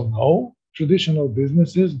we all know, traditional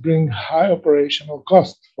businesses bring high operational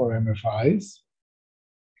costs for MFIs.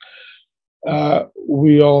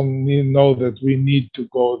 we all know that we need to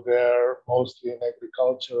go there mostly in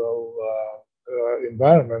agricultural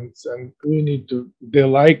environments, and they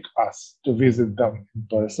like us to visit them in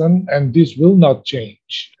person, and this will not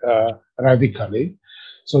change radically.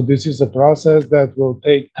 So this is a process that will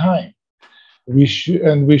take time. We should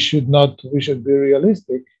be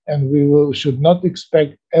realistic, and should not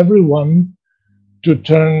expect everyone to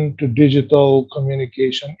turn to digital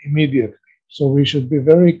communication immediately. So we should be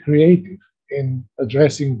very creative in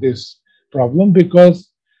addressing this problem,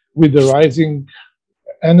 because with the rising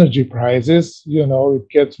energy prices, it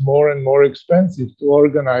gets more and more expensive to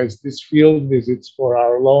organize these field visits for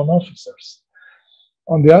our loan officers.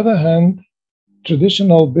 On the other hand,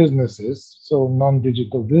 traditional businesses, so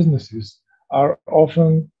non-digital businesses, are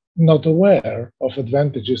often not aware of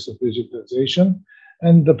advantages of digitalization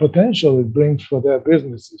and the potential it brings for their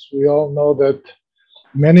businesses. We all know that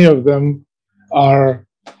many of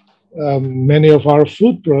our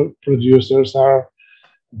food producers are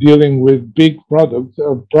dealing with big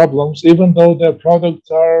problems, even though their products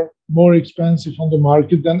are more expensive on the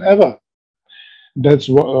market than ever. That's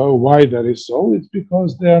why that is so. It's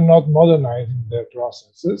because they are not modernizing their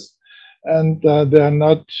processes, and they are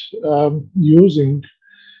not using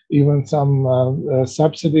even some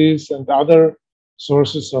subsidies and other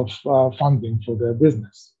sources of funding for their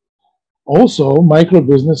business. Also, micro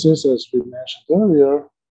businesses, as we mentioned earlier,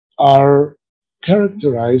 are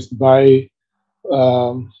characterized by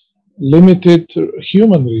limited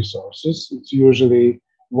human resources. It's usually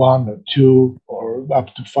 1 or 2 or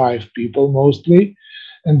up to 5 people mostly,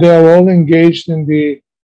 and they are all engaged in the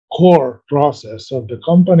core process of the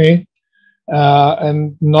company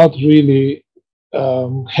and not really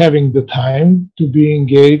having the time to be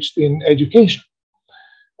engaged in education.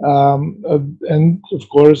 And of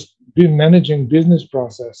course, managing business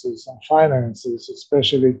processes and finances,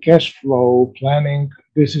 especially cash flow planning,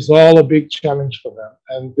 this is all a big challenge for them,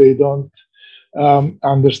 and they don't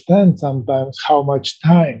understand sometimes how much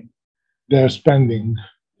time they're spending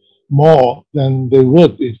more than they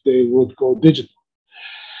would if they would go digital.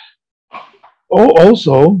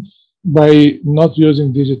 Also, by not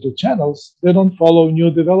using digital channels, they don't follow new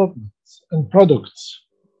developments and products.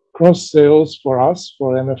 Cross sales for us,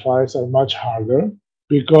 for MFIs, are much harder,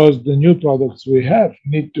 because the new products we have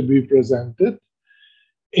need to be presented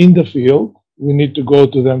in the field. We need to go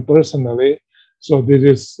to them personally. So this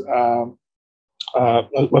is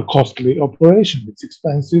a costly operation. It's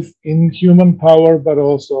expensive in human power, but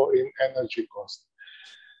also in energy cost.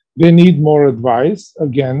 They need more advice,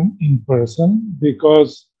 again, in person,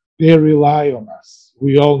 because they rely on us.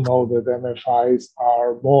 We all know that MFIs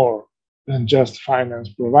are more than just finance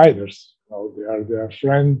providers. They are their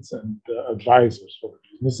friends and advisors for the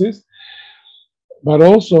businesses. But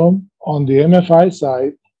also, on the MFI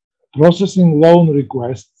side, processing loan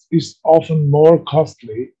requests is often more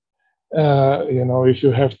costly. If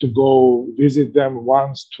you have to go visit them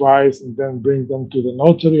once, twice, and then bring them to the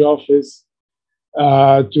notary office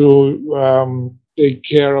to take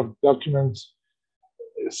care of documents,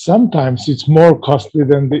 sometimes it's more costly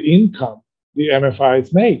than the income the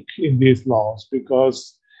MFIs make in these loans,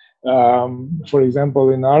 because for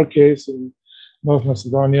example, in our case in North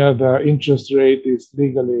Macedonia, the interest rate is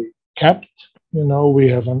legally capped. We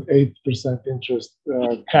have an 8% interest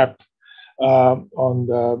cap and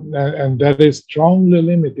that is strongly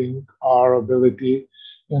limiting our ability,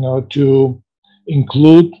 to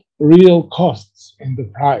include real costs in the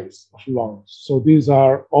price of loans. So these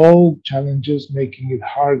are all challenges making it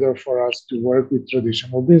harder for us to work with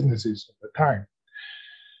traditional businesses at the time.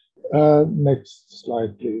 Next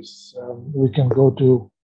slide, please. We can go to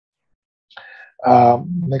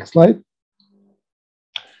next slide.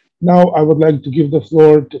 Now, I would like to give the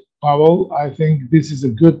floor to Pavel. I think this is a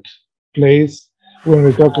good place when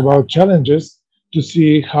we talk about challenges to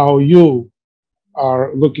see how you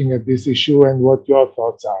are looking at this issue and what your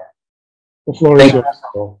thoughts are. The floor is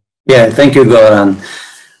yours. Yeah, thank you, Goran.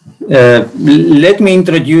 Let me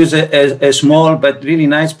introduce a small but really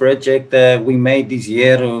nice project we made this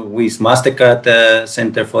year with MasterCard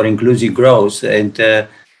Center for Inclusive Growth. And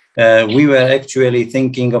we were actually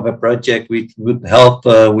thinking of a project which would help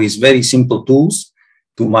with very simple tools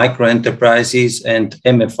to micro enterprises and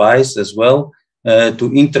MFIs as well,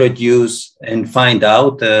 to introduce and find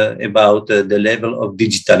out about the level of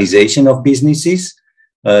digitalization of businesses,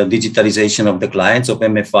 digitalization of the clients of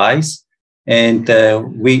MFIs. And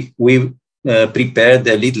we prepared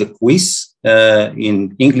a little quiz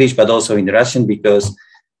in English, but also in Russian, because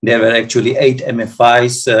there were actually 8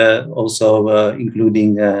 MFIs, also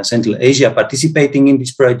including Central Asia, participating in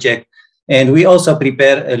this project. And we also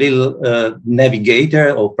prepare a little navigator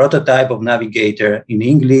or prototype of navigator in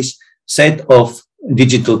English, set of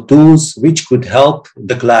digital tools which could help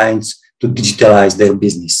the clients to digitalize their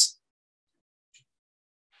business.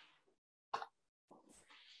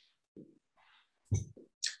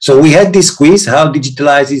 So we had this quiz, how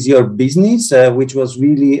digitalize is your business, which was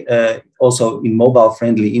really also in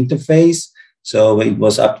mobile-friendly interface. So it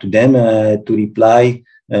was up to them to reply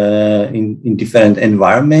in different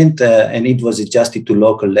environment, and it was adjusted to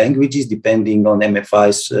local languages depending on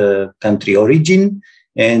MFI's country origin.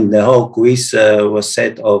 And the whole quiz was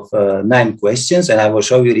set of 9 questions, and I will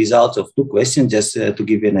show you results of 2 questions just to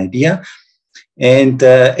give you an idea. And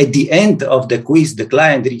at the end of the quiz, the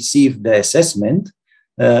client received the assessment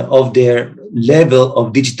of their level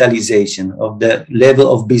of digitalization, of the level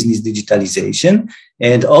of business digitalization,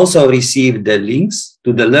 and also received the links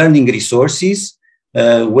to the learning resources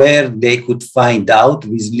where they could find out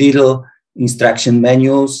with little instruction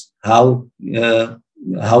manuals how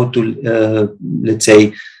to let's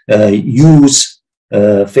say use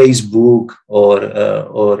Facebook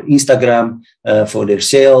or Instagram for their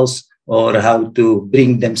sales, or how to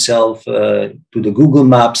bring themselves to the Google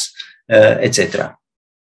Maps, etc.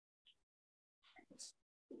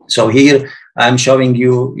 So here I'm showing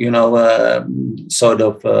you, sort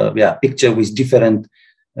of picture with different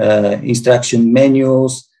instruction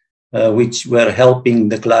manuals, which were helping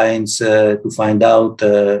the clients to find out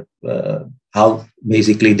how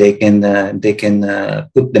basically they can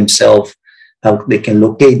put themselves, how they can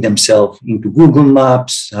locate themselves into Google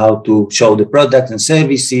Maps, how to show the products and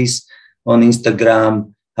services on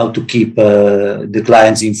Instagram, how to keep the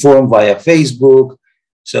clients informed via Facebook.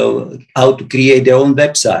 So how to create their own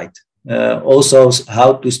website, also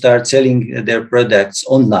how to start selling their products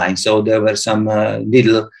online. So there were some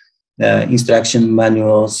little instruction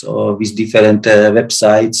manuals with different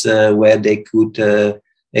websites where they could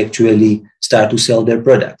actually start to sell their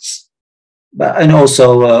products, and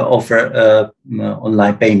also offer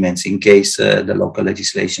online payments in case the local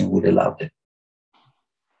legislation would allow them.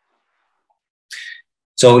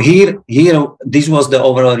 So here, this was the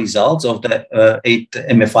overall results of the 8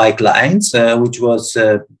 MFI clients, which was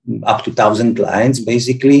up to 1,000 clients,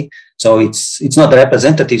 basically. So it's not a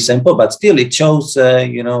representative sample, but still it shows, there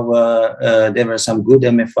were some good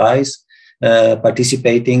MFIs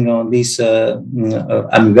participating on this,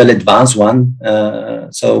 well advanced one.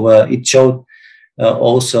 So it showed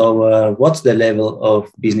also what's the level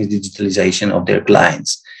of business digitalization of their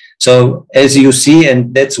clients. So as you see,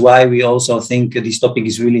 and that's why we also think this topic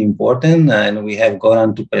is really important, and we have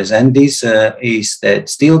Goran to present this, is that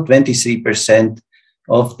still 23%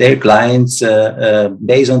 of their clients,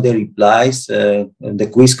 based on their replies, the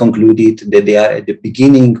quiz concluded that they are at the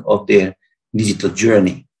beginning of their digital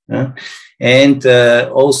journey. And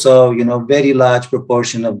also, very large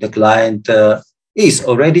proportion of the client is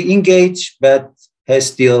already engaged, but has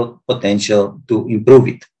still potential to improve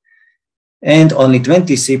it. And only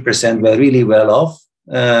 23% were really well off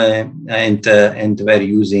and were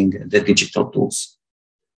using the digital tools.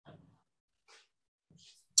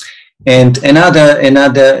 And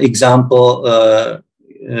another example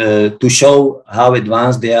to show how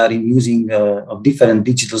advanced they are in using of different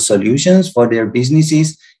digital solutions for their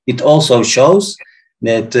businesses. It also shows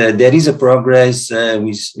that there is a progress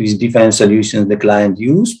with different solutions the client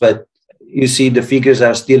use, but you see the figures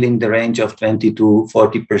are still in the range of 20 to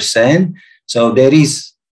 40%. So there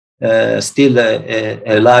is still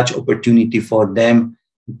a large opportunity for them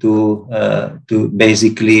to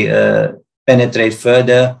basically penetrate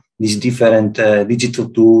further these different digital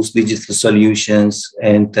tools, digital solutions,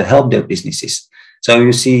 and to help their businesses. So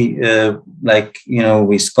you see,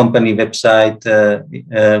 with company website,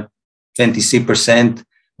 23%,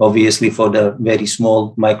 obviously for the very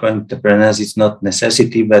small micro entrepreneurs, it's not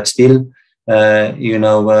necessity, but still,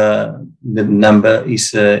 the number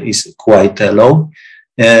is quite low.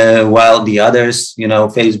 While the others,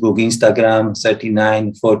 Facebook, Instagram,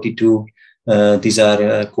 39, 42, these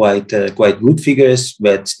are quite good figures,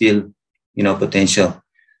 but still,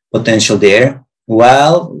 potential there.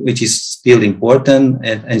 While, which is still important,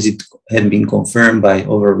 as it had been confirmed by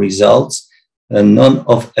our results, none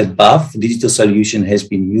of above digital solution has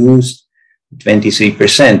been used,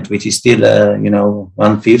 23%, which is still,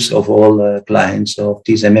 1/5 of all clients of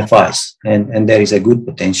these MFIs. And there is a good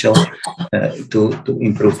potential to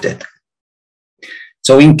improve that.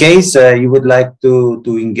 So in case you would like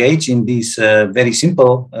to engage in this very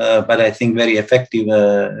simple, but I think very effective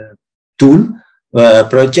tool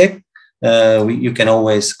project, you can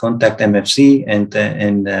always contact MFC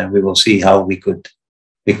and we will see how we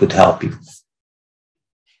could help you.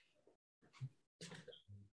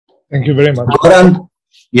 Thank you very much. Goran,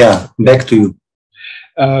 yeah, back to you.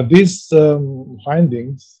 These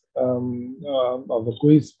findings of the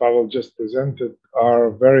quiz Pavel just presented are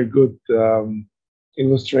a very good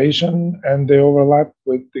illustration, and they overlap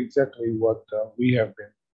with exactly what we have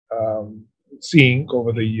been seeing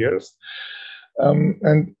over the years.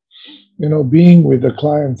 And you know, being with the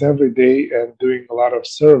clients every day and doing a lot of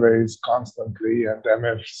surveys constantly, and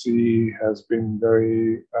MFC has been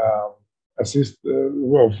very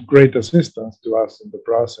of great assistance to us in the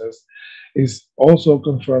process, is also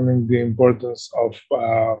confirming the importance of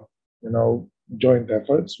you know, joint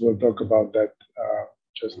efforts. We'll talk about that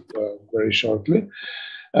just very shortly.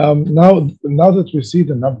 Now that we see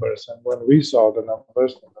the numbers, and when we saw the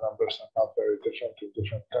numbers, and the numbers are not very different in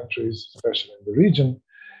different countries, especially in the region,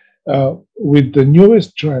 with the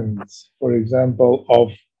newest trends, for example,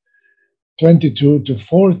 of 22 to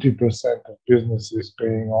 40% of businesses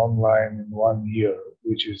paying online in 1 year,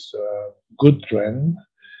 which is a good trend,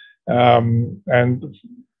 and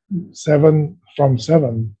 7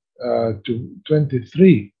 to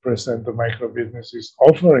 23% of micro businesses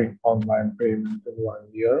offering online payment in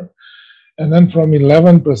 1 year, and then from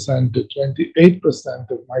 11% to 28%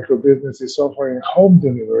 of micro businesses offering home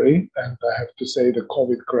delivery. And I have to say the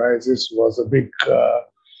COVID crisis was a big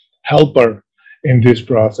helper in this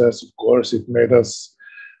process. Of course, it made us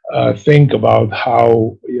think about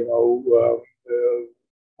how, you know,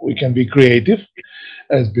 we can be creative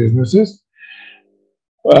as businesses.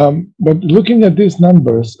 But looking at these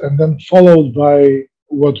numbers, and then followed by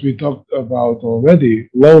what we talked about already,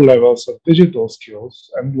 low levels of digital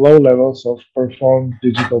skills and low levels of performed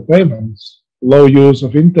digital payments, low use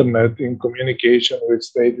of internet in communication with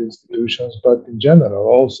state institutions, but in general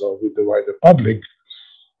also with the wider public,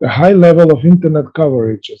 the high level of internet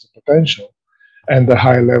coverage as a potential, and the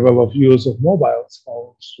high level of use of mobile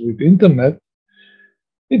phones with internet,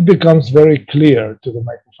 it becomes very clear to the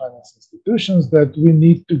microfinance institutions that we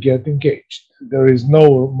need to get engaged. There is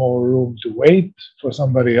no more room to wait for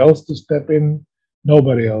somebody else to step in.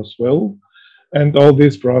 Nobody else will. And all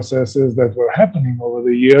these processes that were happening over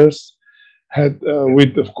the years had,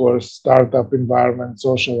 with, of course, startup environment,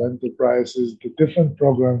 social enterprises, the different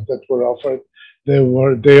programs that were offered,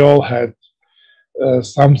 they all had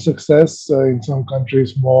some success, in some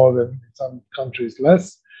countries more than in some countries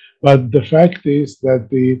less. But the fact is that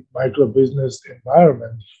the micro business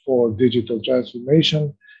environment for digital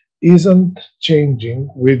transformation isn't changing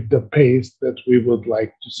with the pace that we would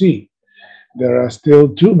like to see. There are still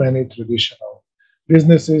too many traditional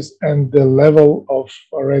businesses, and the level of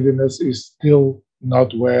readiness is still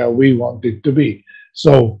not where we want it to be.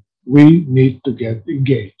 So we need to get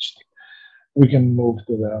engaged. We can move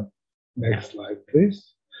to the next slide,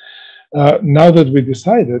 please. Now that we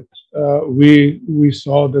decided, we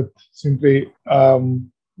saw that simply,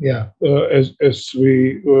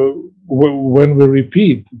 when we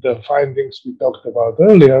repeat the findings we talked about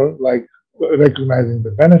earlier, like recognizing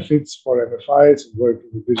the benefits for MFIs and working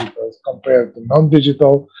with digitals compared to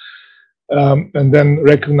non-digital, and then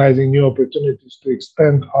recognizing new opportunities to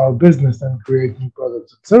expand our business and creating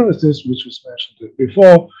products and services, which was mentioned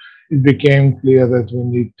before, it became clear that we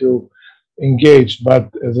need to engage. But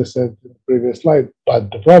as I said in the previous slide, but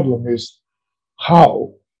the problem is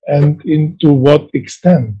how and into what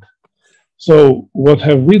extent. So what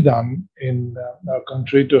have we done in our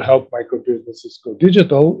country to help micro businesses go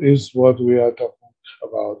digital is what we are talking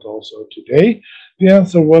about also today. The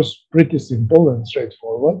answer was pretty simple and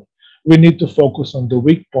straightforward. We need to focus on the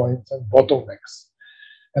weak points and bottlenecks.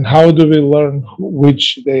 And how do we learn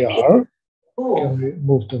which they are? Can we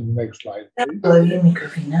move to the next slide, please?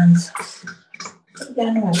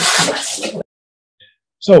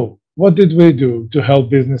 So, what did we do to help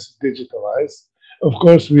businesses digitalize? Of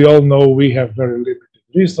course, we all know we have very limited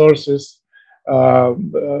resources.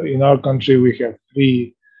 In our country, we have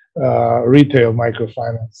 3 retail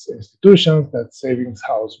microfinance institutions: that's Savings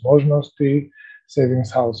House Možnosti,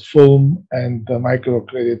 Savings House Fulm, and the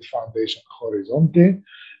Microcredit Foundation Horizonte.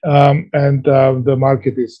 And the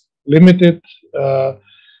market is limited,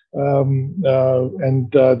 and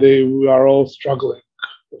they are all struggling,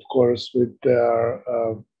 of course, with their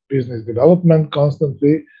business development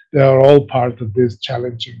constantly. They are all part of this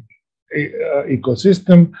challenging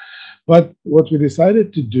ecosystem. But what we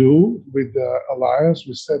decided to do with the Alliance,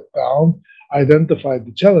 we sat down, identified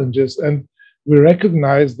the challenges, and we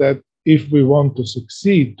recognized that if we want to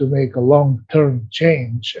succeed, to make a long-term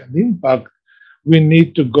change and impact, we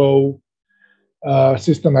need to go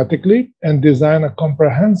systematically and design a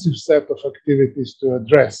comprehensive set of activities to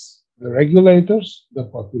address the regulators, the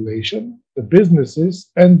population, the businesses,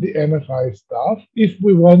 and the MFI staff if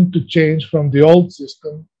we want to change from the old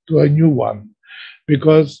system to a new one,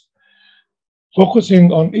 because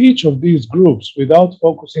focusing on each of these groups without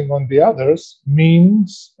focusing on the others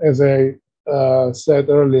means, as I said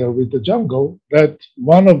earlier with the jungle, that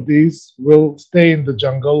one of these will stay in the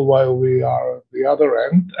jungle while we are at the other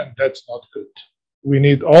end, and that's not good. We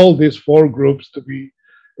need all these four groups to be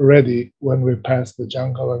ready when we pass the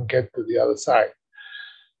jungle and get to the other side.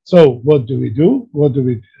 So what do we do? What did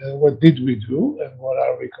we do, and what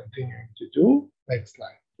are we continuing to do? Next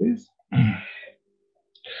slide, please.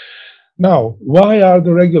 Now, why are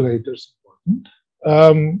the regulators important?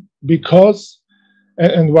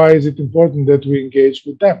 And why is it important that we engage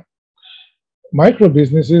with them? Micro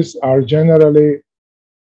businesses are generally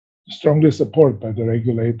strongly supported by the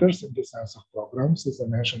regulators in the sense of programs, as I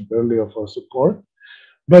mentioned earlier, for support,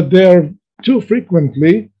 but they are too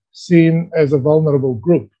frequently seen as a vulnerable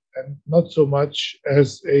group and not so much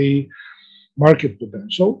as a market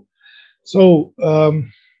potential. So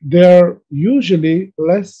they're usually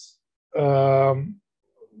less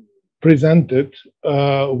presented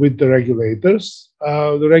with the regulators.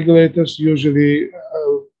 The regulators usually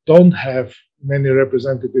don't have many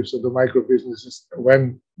representatives of the micro businesses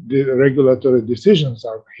when the regulatory decisions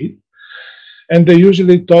are made. And they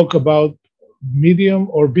usually talk about medium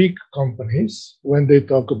or big companies when they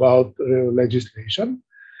talk about legislation,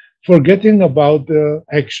 forgetting about the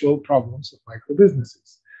actual problems of micro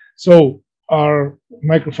businesses. So our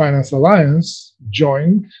Microfinance Alliance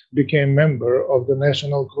became member of the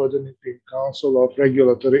National Coordinating Council of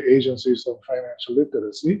Regulatory Agencies of Financial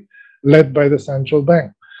Literacy, led by the central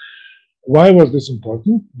bank. Why was this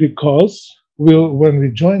important? Because when we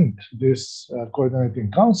joined this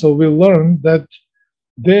coordinating council, we learned that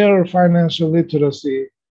their financial literacy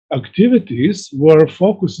activities were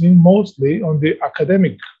focusing mostly on the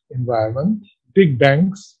academic environment, big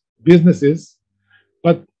banks, businesses,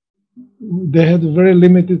 but they had a very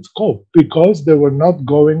limited scope because they were not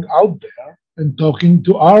going out there and talking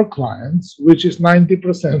to our clients, which is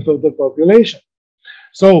 90% of the population.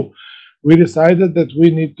 So we decided that we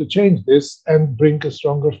need to change this and bring a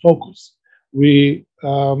stronger focus. We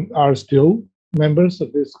are still members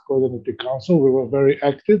of this coordinating council. We were very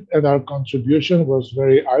active, and our contribution was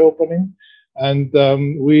very eye-opening. And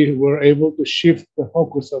we were able to shift the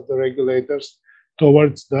focus of the regulators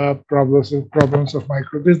towards the problems of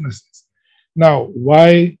micro businesses. Now,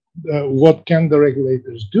 what can the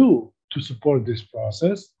regulators do to support this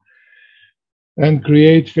process and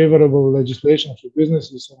create favorable legislation for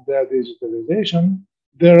businesses and their digitalization?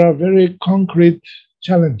 There are very concrete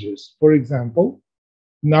challenges. For example,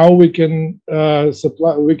 now we can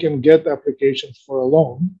get applications for a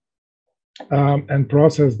loan and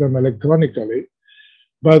process them electronically.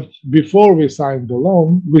 But before we sign the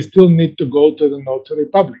loan, we still need to go to the notary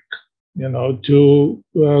public, to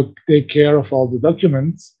take care of all the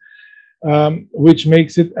documents, which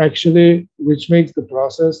makes the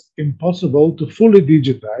process impossible to fully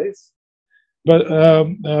digitize, but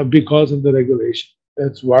because of the regulation.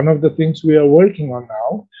 That's one of the things we are working on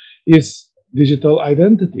now is digital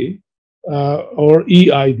identity or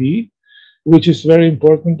EID, which is very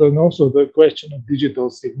important, and also the question of digital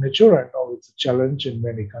signature. I know it's a challenge in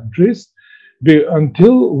many countries.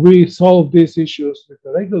 Until we solve these issues with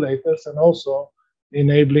the regulators and also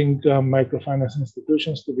enabling microfinance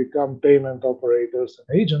institutions to become payment operators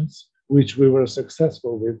and agents, which we were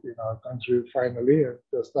successful with in our country finally,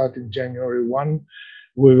 starting January 1,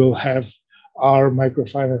 we will have our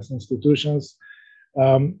microfinance institutions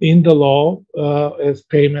in the law as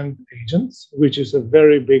payment agents, which is a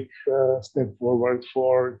very big step forward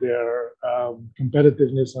for their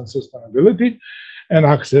competitiveness and sustainability and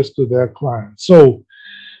access to their clients. So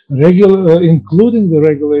including the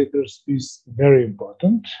regulators is very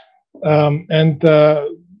important. And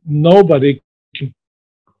nobody can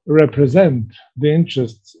represent the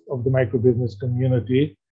interests of the microbusiness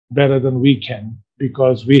community better than we can,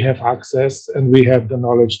 because we have access and we have the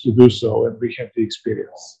knowledge to do so, and we have the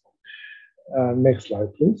experience. Next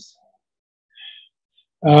slide, please.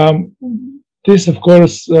 This, of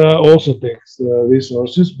course, also takes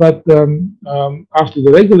resources, but after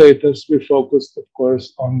the regulators, we focused, of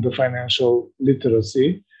course, on the financial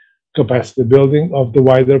literacy capacity building of the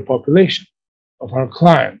wider population of our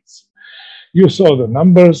clients. You saw the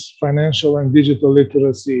numbers. Financial and digital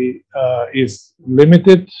literacy is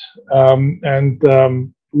limited, and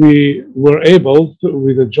we were able to,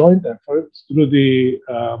 with a joint effort through the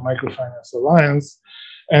Microfinance Alliance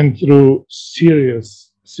and through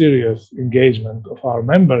serious engagement of our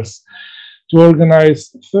members, to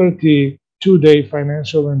organize 30 2-day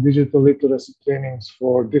financial and digital literacy trainings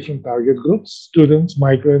for different target groups: students,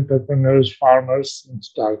 micro entrepreneurs, farmers, and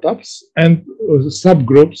startups, and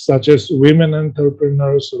subgroups such as women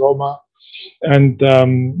entrepreneurs, Roma, and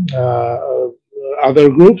other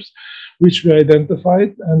groups, which we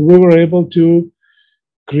identified. And we were able to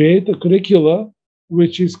create a curricula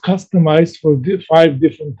which is customized for 5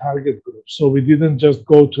 different target groups. So we didn't just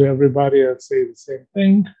go to everybody and say the same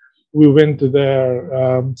thing. We went to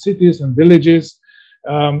their cities and villages,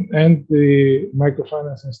 and the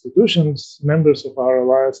microfinance institutions, members of our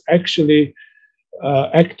alliance, actually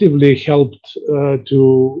actively helped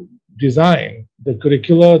to design the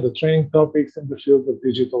curricula, the training topics in the field of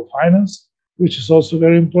digital finance, which is also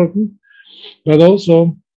very important. But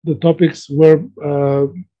also the topics were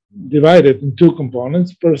divided in 2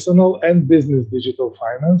 components: personal and business digital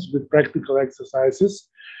finance, with practical exercises,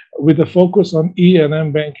 with a focus on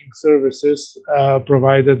E&M banking services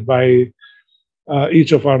provided by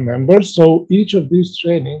each of our members. So each of these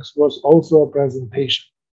trainings was also a presentation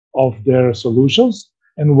of their solutions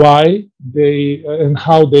and why they and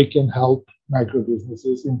how they can help micro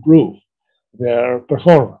businesses improve their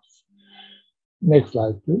performance. Next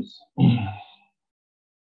slide, please.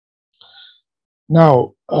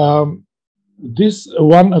 Now, this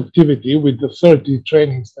one activity with the 30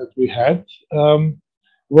 trainings that we had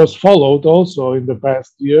was followed also in the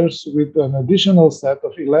past years with an additional set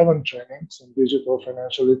of 11 trainings in digital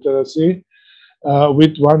financial literacy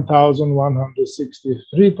with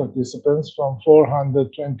 1,163 participants from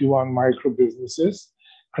 421 micro businesses,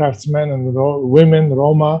 craftsmen and women,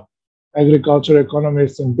 Roma, agriculture,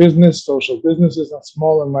 economists and business, social businesses, and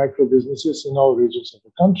small and micro businesses in all regions of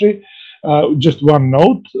the country. Just one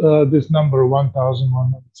note, this number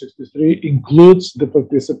 1,163 includes the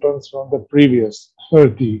participants from the previous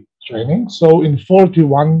 30 trainings. So in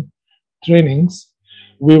 41 trainings,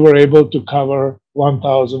 we were able to cover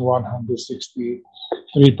 1,163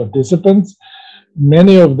 participants,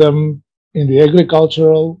 many of them in the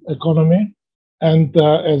agricultural economy. And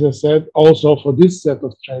as I said, also for this set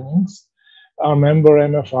of trainings, our member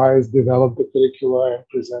MFIs developed the curricula and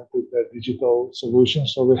presented their digital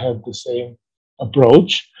solutions. So we had the same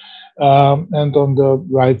approach. And on the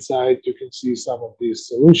right side, you can see some of these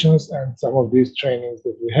solutions and some of these trainings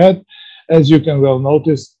that we had. As you can well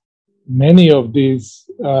notice, many of these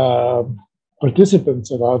participants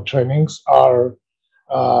of our trainings are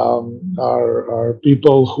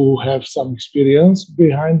people who have some experience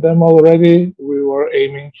behind them already. We were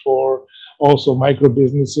aiming for also micro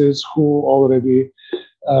businesses who already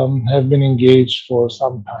have been engaged for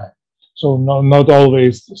some time. So not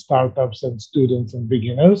always startups and students and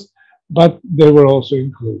beginners, but they were also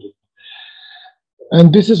included.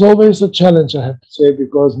 And this is always a challenge, I have to say,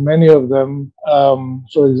 because many of them,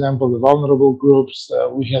 for example, the vulnerable groups,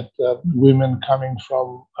 we had women coming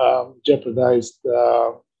from jeopardized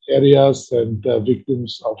areas and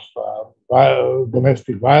victims of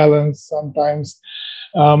domestic violence sometimes.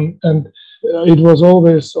 And it was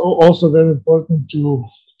always also very important to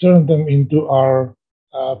turn them into our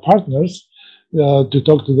partners, to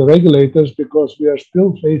talk to the regulators, because we are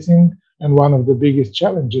still facing, and one of the biggest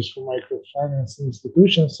challenges for microfinance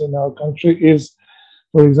institutions in our country is,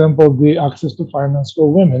 for example, the access to finance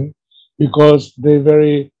for women, because they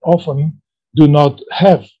very often do not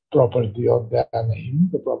have property on their name.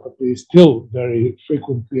 The property is still very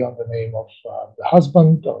frequently on the name of the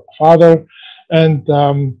husband or the father, and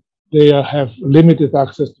they have limited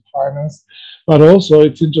access to finance. But also,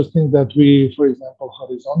 it's interesting that we, for example,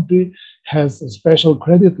 Horizonte has a special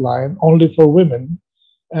credit line only for women,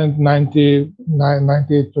 and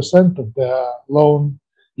 98% of the loan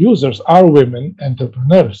users are women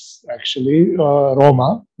entrepreneurs, actually,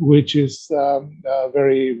 Roma, which is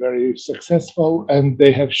very, very successful, and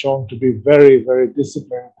they have shown to be very, very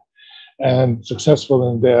disciplined and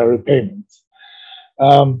successful in their repayments.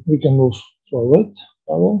 We can move forward,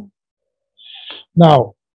 Pavel.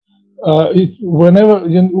 Now, whenever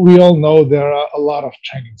we all know there are a lot of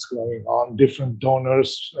trainings going on, different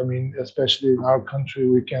donors. I mean, especially in our country,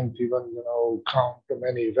 we can't even count the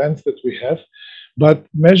many events that we have. But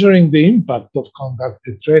measuring the impact of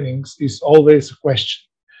conducted trainings is always a question,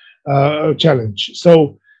 a challenge.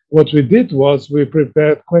 So what we did was we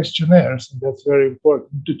prepared questionnaires, and that's very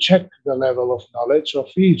important, to check the level of knowledge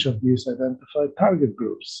of each of these identified target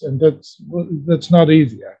groups. And that's not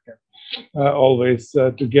easy, I can always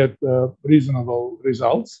to get reasonable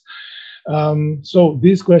results. So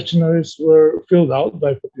these questionnaires were filled out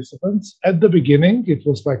by participants. At the beginning, it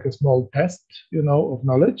was like a small test, of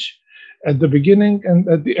knowledge. at the beginning and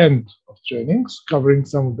at the end of trainings, covering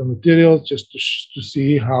some of the materials just to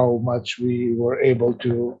see how much we were able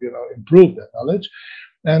to improve that knowledge.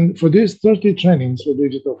 And for these 30 trainings for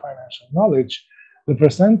digital financial knowledge, the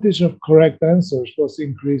percentage of correct answers was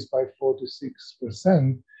increased by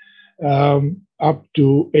 46%, up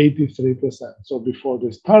to 83%. So before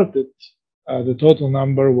they started, the total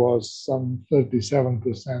number was some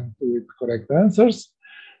 37% with correct answers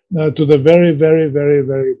to the very, very, very,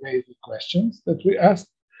 very basic questions that we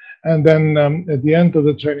asked. And then at the end of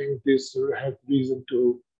the training, this had risen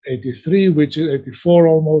to 83, which is 84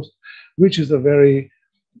 almost, which is a very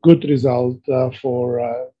good result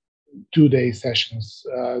for 2-day sessions.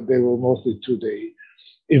 They were mostly 2-day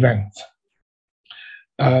events.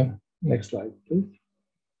 Next slide, please.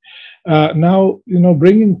 Now,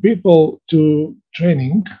 bringing people to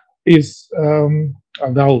training is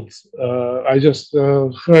adults. I just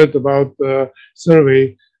heard about a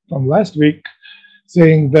survey from last week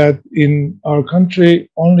saying that in our country,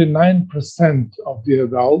 only 9% of the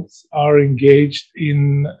adults are engaged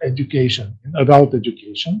in education, in adult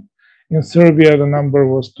education. In Serbia, the number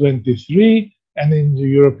was 23, and in the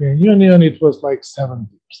European Union, it was like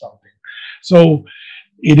 70 or something. So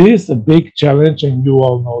it is a big challenge, and you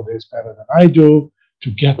all know this better than I do, to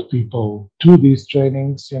get people to these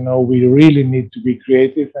trainings. We really need to be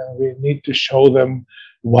creative, and we need to show them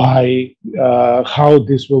why, how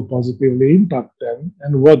this will positively impact them,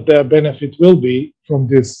 and what their benefit will be from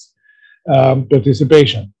this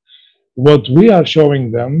participation. What we are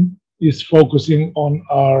showing them is focusing on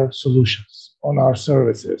our solutions, on our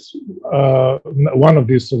services. One of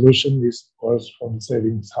these solutions is, of course, from the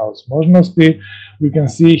Savings House Možnosti. We can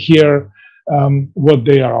see here what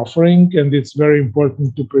they are offering, and it's very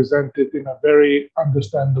important to present it in a very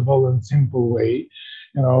understandable and simple way,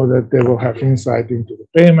 that they will have insight into the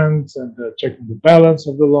payments and checking the balance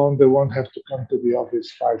of the loan. They won't have to come to the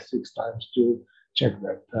office 5-6 times to check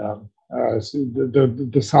that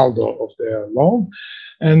the saldo of their loan,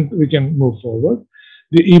 and we can move forward.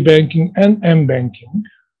 The e-banking and m-banking,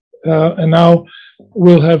 and now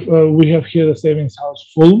we have here the Savings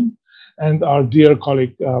House Fulham and our dear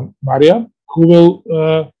colleague Maria, who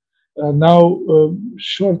will now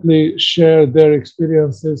shortly share their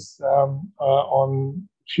experiences on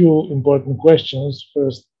few important questions.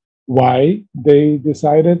 First, why they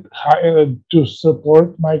decided to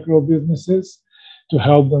support micro businesses, to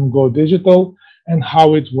help them go digital, and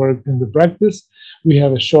how it worked in the practice. We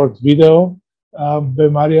have a short video by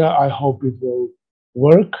Maria. I hope it will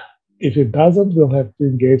work. If it doesn't, we'll have to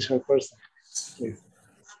engage her personally. Please.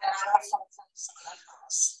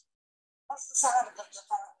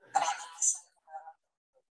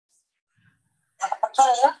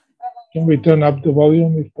 Can we turn up the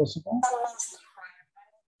volume if possible?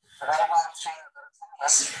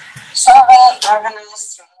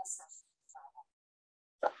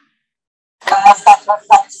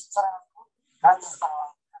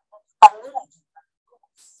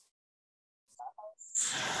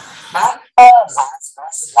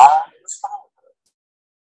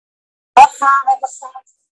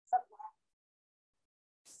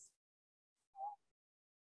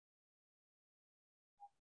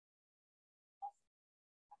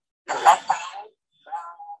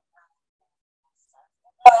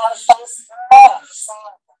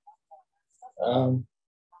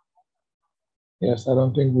 Yes, I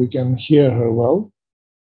don't think we can hear her well.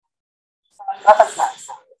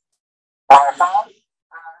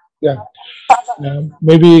 Yeah,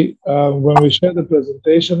 maybe when we share the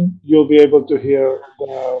presentation, you'll be able to hear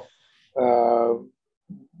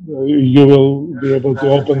you will be able to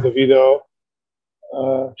open the video.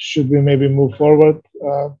 Should we maybe move forward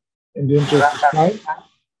in the interest of time?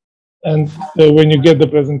 And when you get the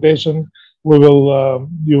presentation,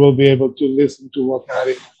 you will be able to listen to what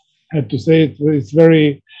Mari had to say. It's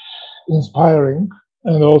very inspiring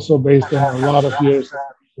and also based on a lot of years of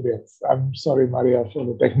experience. I'm sorry, Maria, for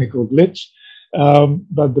the technical glitch,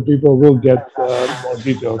 but the people will get more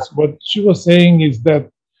details. What she was saying is that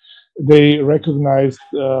they recognized,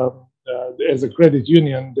 as a credit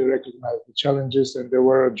union, they recognized the challenges and they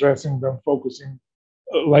were addressing them, focusing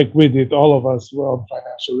like we did, all of us, on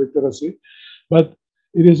financial literacy. But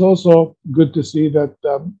it is also good to see that,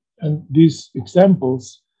 and these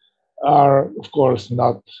examples are, of course,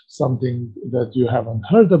 not something that you haven't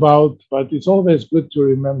heard about, but it's always good to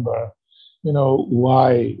remember,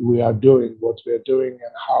 why we are doing what we are doing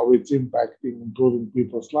and how it's impacting, improving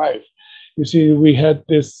people's life. You see, we had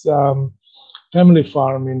this family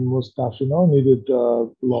farm in Mustaf, needed a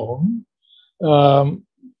loan.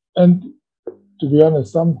 And to be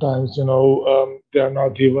honest, sometimes, they're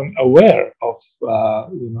not even aware of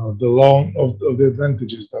the loan of the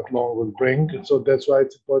advantages that loan will bring. And so that's why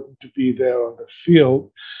it's important to be there on the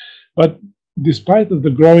field. But despite of the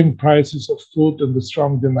growing prices of food and the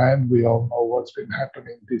strong demand, we all know what's been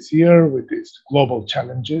happening this year with these global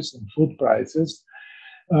challenges and food prices.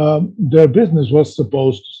 Their business was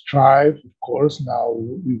supposed to strive, of course. Now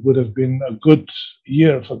it would have been a good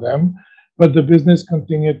year for them, but the business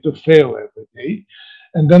continued to fail every day.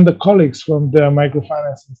 And then the colleagues from the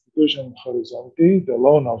microfinance institution, Horizonte, the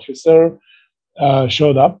loan officer,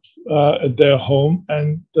 showed up at their home,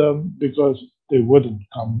 and because they wouldn't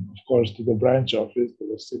come, of course, to the branch office, there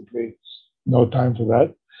was simply no time for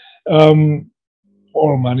that,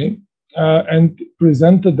 or money, and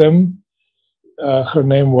presented them. Her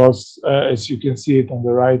name was, as you can see it on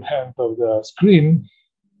the right hand of the screen,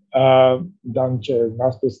 Dance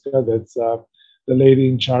Nastuska, that's the lady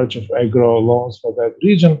in charge of agro loans for that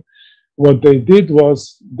region. What they did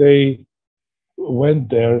was they went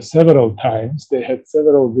there several times. They had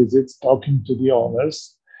several visits talking to the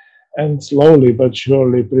owners, and slowly but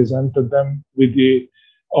surely presented them with the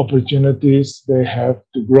opportunities they have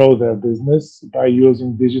to grow their business by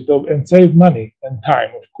using digital and save money and time.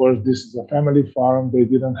 Of course, this is a family farm. They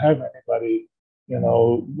didn't have anybody,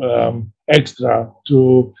 extra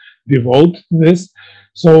to devote to this.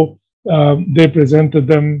 So they presented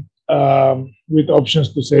them with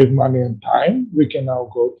options to save money and time. We can now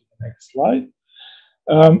go to the next slide.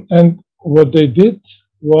 And what they did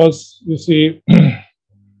was, you see,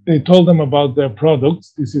 they told them about their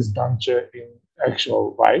products. This is Dance in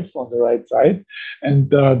actual life on the right side. And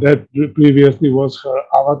that previously was her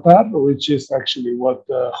avatar, which is actually what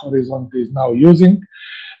Horizonte is now using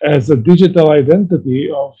as a digital identity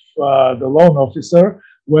of the loan officer,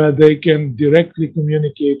 where they can directly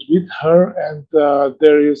communicate with her. And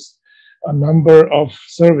there is a number of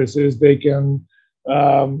services they can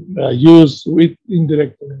use with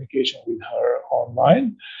indirect communication with her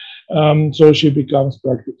online. So she becomes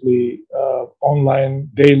practically online,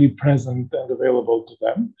 daily present and available to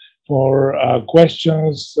them for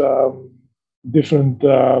questions, different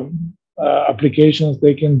applications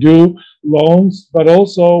they can do, loans, but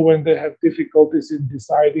also when they have difficulties in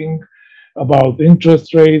deciding about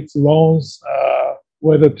interest rates, loans,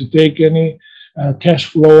 whether to take any, cash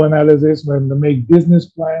flow analysis, when they make business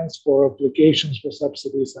plans for applications for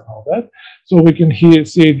subsidies and all that. So we can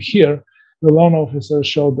see it here. The loan officer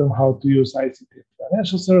showed them how to use ICT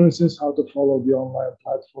financial services, how to follow the online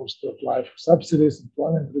platforms to apply for subsidies,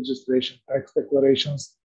 employment registration, tax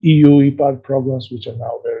declarations, EU EPAD programs, which are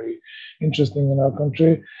now very interesting in our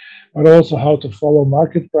country, but also how to follow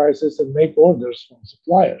market prices and make orders from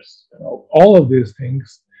suppliers. All of these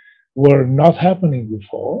things were not happening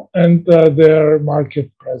before, and their market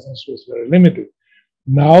presence was very limited.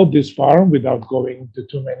 Now, this farm, without going into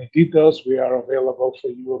too many details, we are available for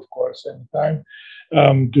you, of course, anytime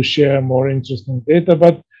to share more interesting data,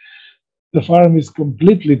 but the farm is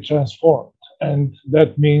completely transformed. And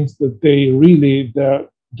that means that they really, the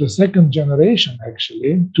second generation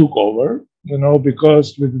actually took over,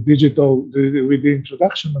 because with with the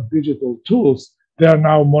introduction of digital tools, they are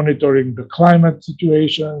now monitoring the climate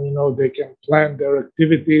situation. They can plan their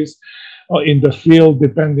activities in the field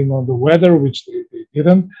depending on the weather, which they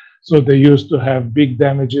didn't. So they used to have big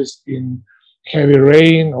damages in heavy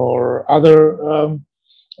rain or other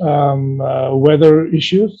weather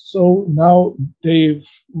issues. So now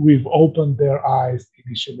we've opened their eyes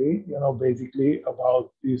initially, basically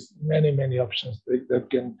about these many options that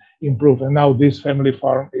can improve. And now this family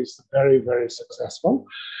farm is very, very successful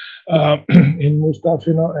in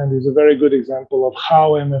Mustafino, and is a very good example of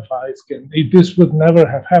how MFIs this would never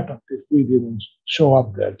have happened if we didn't show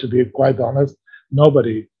up there. To be quite honest,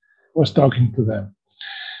 nobody was talking to them.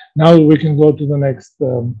 Now we can go to the next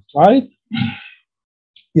slide.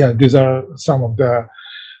 Yeah, these are some of the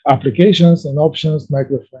applications and options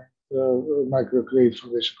Microcredit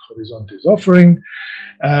Foundation Horizonte is offering.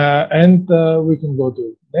 And we can go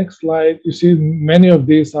to next slide. You see, many of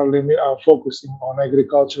these are focusing on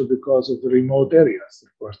agriculture because of the remote areas,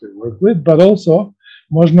 of course, they work with, but also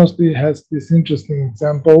Možnosti has this interesting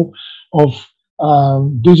example of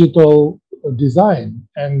digital design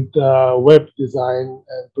and web design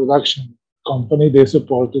and production company. They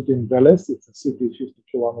support it in Veles. It's a city 50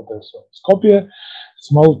 kilometers from Skopje,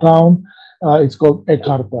 small town. It's called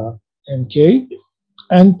Ekarta MK,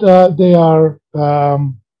 and they are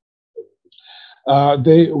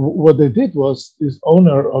what they did was, this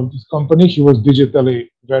owner of this company, he was digitally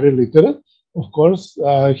very literate. Of course,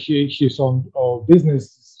 his own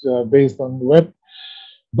business based on web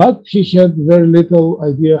But he had very little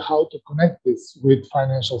idea how to connect this with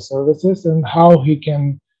financial services and how he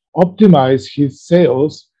can optimize his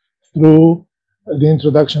sales through the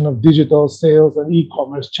introduction of digital sales and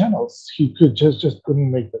e-commerce channels. He just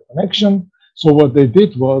couldn't make the connection. So what they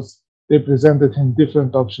did was they presented him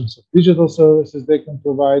different options of digital services they can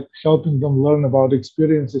provide, helping them learn about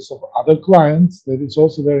experiences of other clients. That is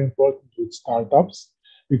also very important with startups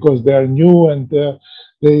because they are new and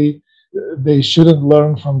they they shouldn't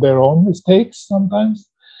learn from their own mistakes sometimes.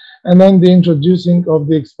 And then the introducing of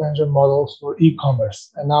the expansion models for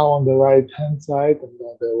e-commerce. And now on the right-hand side and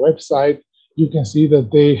on their website, you can see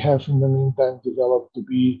that they have in the meantime developed to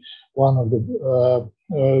be one of the,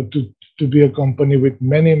 to be a company with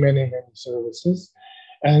many, many, many services.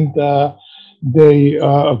 And they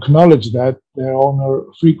acknowledge that their owner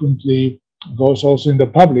frequently goes also in the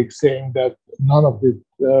public saying that none of it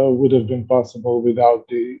would have been possible without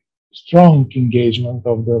the strong engagement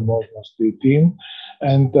of the Morgan Street team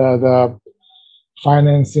and the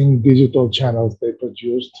financing digital channels they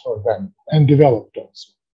produced for them and developed also.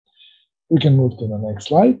 We can move to the next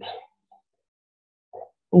slide.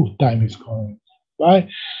 Oh, time is going by.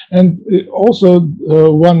 And also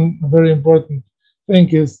one very important thing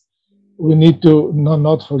is we need to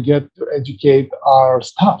not forget to educate our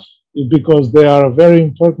staff because they are a very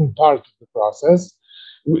important part of the process.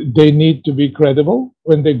 They need to be credible.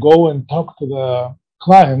 When they go and talk to the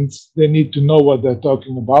clients, they need to know what they're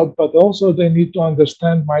talking about, but also they need to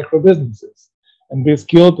understand micro businesses and be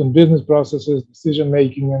skilled in business processes,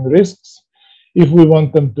 decision-making, and risks if we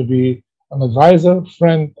want them to be an advisor,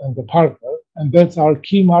 friend, and a partner. And that's our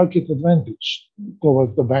key market advantage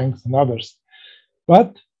towards the banks and others.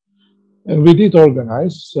 But and we did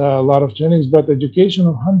organize a lot of trainings, but education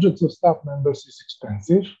of hundreds of staff members is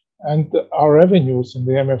expensive. And our revenues in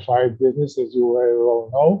the MFI business, as you very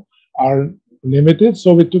well know, are limited.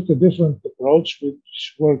 So we took a different approach,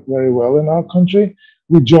 which worked very well in our country.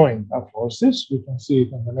 We joined our forces. We can see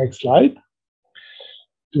it on the next slide.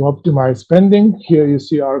 To optimize spending, here you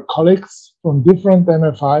see our colleagues from different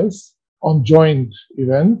MFIs on joint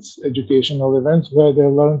events, educational events, where they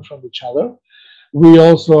learn from each other. We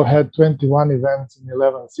also had 21 events in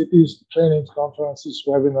 11 cities, trainings, conferences,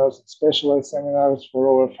 webinars, and specialized seminars for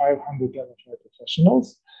over 500 MFI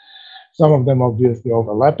professionals. Some of them obviously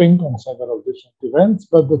overlapping on several different events,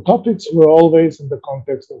 but the topics were always in the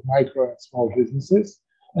context of micro and small businesses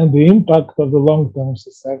and the impact of the long-term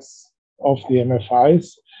success of the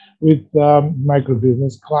MFIs with micro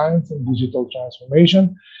business clients and digital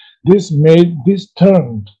transformation. This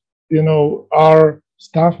turned, our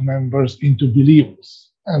staff members into believers.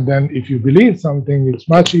 And then if you believe something, it's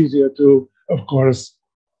much easier to, of course,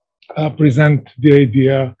 present the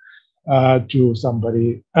idea to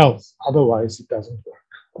somebody else. Otherwise, it doesn't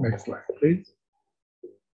work. Next slide, please.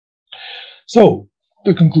 So,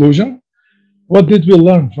 the conclusion. What did we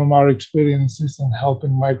learn from our experiences in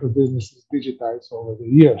helping micro businesses digitize over the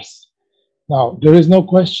years? Now, there is no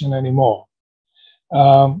question anymore.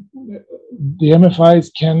 The MFIs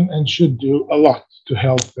can and should do a lot to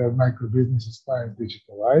help their micro businesses clients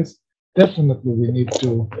digitalize. Definitely, we need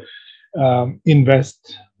to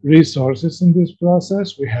invest resources in this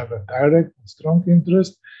process. We have a direct and strong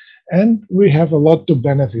interest, and we have a lot to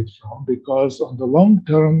benefit from because on the long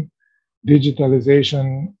term,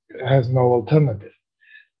 digitalization has no alternative.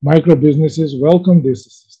 Micro businesses welcome this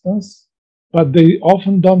assistance, but they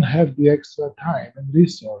often don't have the extra time and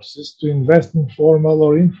resources to invest in formal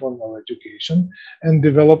or informal education and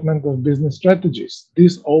development of business strategies.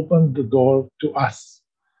 This opened the door to us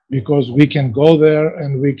because we can go there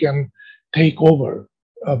and we can take over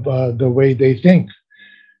the way they think.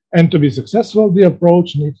 And to be successful, the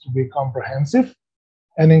approach needs to be comprehensive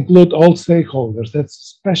and include all stakeholders. That's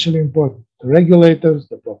especially important. The regulators,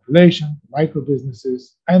 the population, micro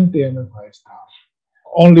businesses, and the MFI staff.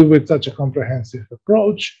 Only with such a comprehensive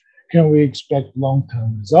approach can we expect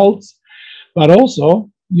long-term results. But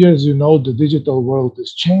also, as you know, the digital world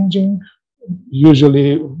is changing.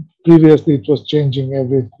 Usually, previously it was changing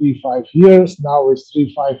every 3-5 years. Now it's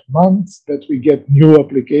 3-5 months that we get new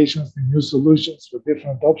applications and new solutions for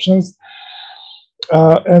different options.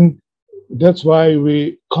 And that's why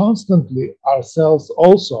we constantly ourselves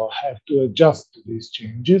also have to adjust to these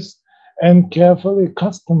changes and carefully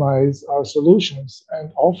customize our solutions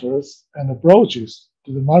and offers and approaches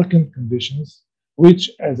to the market conditions,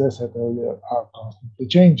 which, as I said earlier, are constantly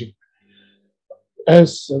changing.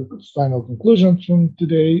 As a final conclusion from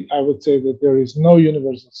today, I would say that there is no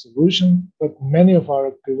universal solution, but many of our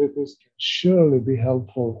activities can surely be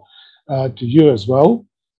helpful to you as well.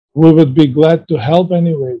 We would be glad to help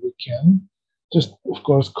any way we can just, of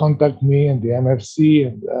course, contact me and the MFC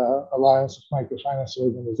and Alliance of Microfinance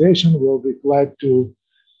Organization. We'll be glad to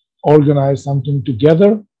organize something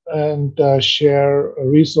together and share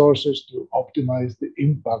resources to optimize the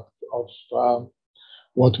impact of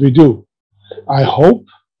what we do. I hope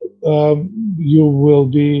you will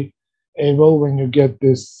be able when you get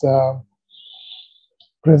this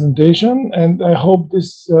presentation, and I hope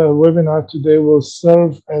this webinar today will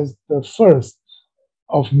serve as the first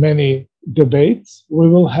of many debates we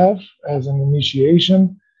will have as an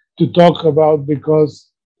initiation to talk about,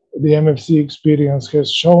 because the MFC experience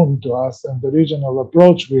has shown to us, and the regional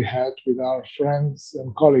approach we had with our friends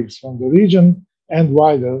and colleagues from the region and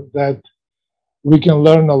wider, that we can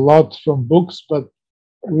learn a lot from books, but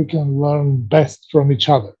we can learn best from each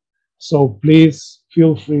other. So please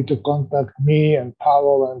feel free to contact me and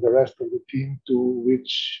Pavel and the rest of the team, to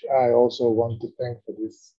which I also want to thank for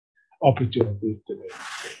this opportunity today.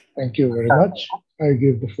 Thank you very much. I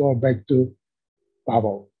give the floor back to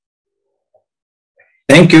Pavel.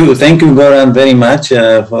 Thank you, Goran, very much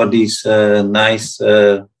for this nice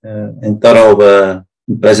and thorough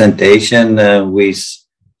presentation with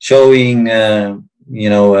showing, a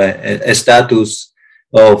status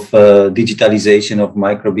of digitalization of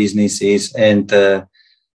micro businesses and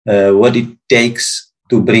what it takes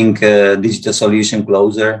to bring digital solution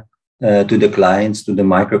closer to the clients, to the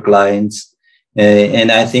micro clients.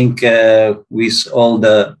 And I think with all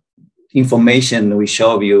the information we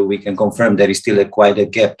show you, we can confirm there is still quite a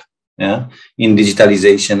gap in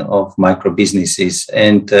digitalization of micro businesses,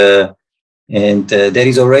 and there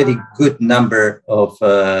is already good number of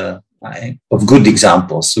good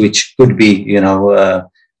examples which could be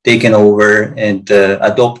taken over and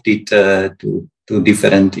adopted to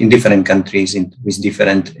different countries with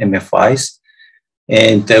different MFIs.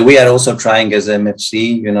 And we are also trying as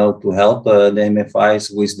MFC, to help the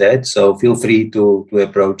MFIs with that. So feel free to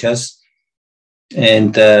approach us.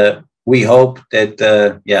 And we hope that,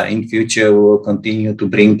 in future, we will continue to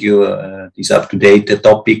bring you these up-to-date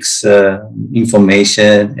topics,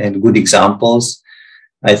 information, and good examples.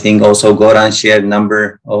 I think also Goran shared a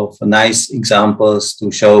number of nice examples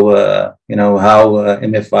to show, how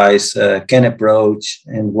MFIs can approach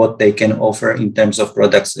and what they can offer in terms of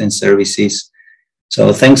products and services.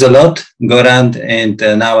 So thanks a lot, Goran. And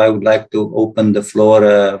now I would like to open the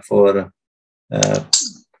floor for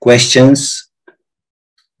questions.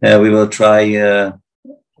 We will try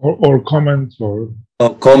or comments or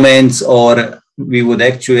comments, or we would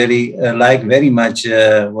actually like very much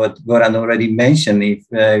what Goran already mentioned.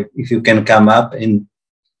 If you can come up and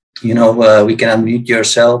we can unmute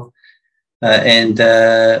yourself and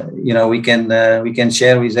we can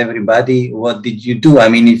share with everybody what did you do. I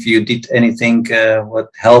mean, if you did anything, what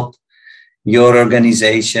helped your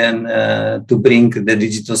organization to bring the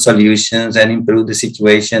digital solutions and improve the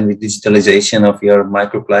situation with digitalization of your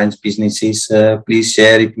micro clients businesses, please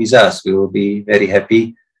share it with us. We will be very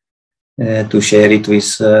happy to share it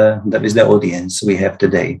with the audience we have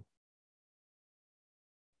today.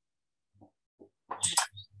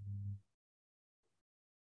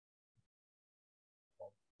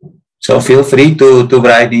 So feel free to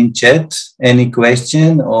write in chat any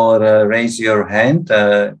question or raise your hand.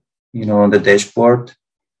 On the dashboard,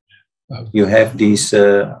 you have these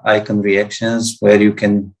icon reactions where you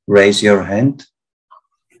can raise your hand.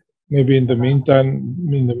 Maybe in the meantime,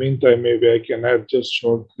 maybe I can add just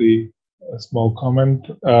shortly a small comment.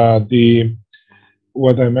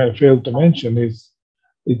 What I failed to mention is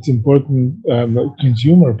it's important.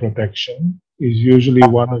 Consumer protection is usually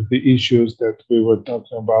one of the issues that we were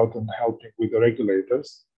talking about and helping with the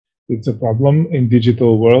regulators. It's a problem in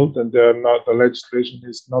digital world, and the legislation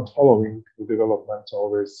is not following the developments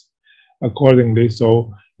always accordingly.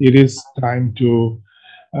 So it is time to,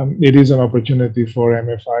 it is an opportunity for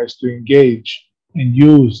MFIs to engage and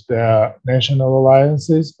use the national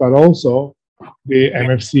alliances, but also the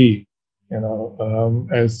MFC,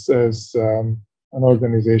 as an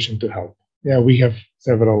organization to help. Yeah, we have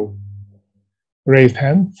several raised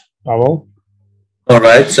hands. Pavel? All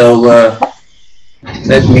right, so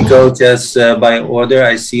let me go just by order.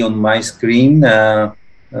 I see on my screen. I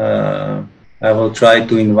will try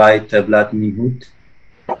to invite Vlad Mihut.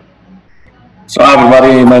 So hi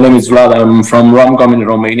everybody, my name is Vlad. I'm from Romcom in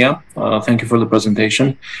Romania. Thank you for the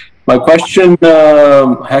presentation. My question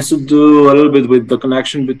has to do a little bit with the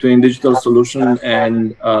connection between digital solutions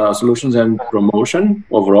and promotion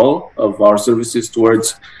overall of our services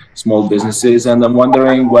towards small businesses. And I'm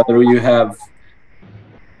wondering whether you have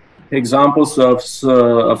examples of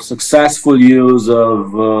successful use of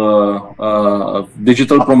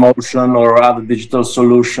digital promotion or other digital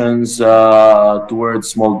solutions towards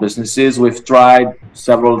small businesses. We've tried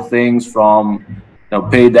several things from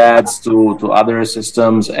paid ads to other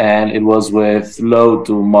systems, and it was with low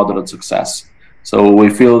to moderate success. So we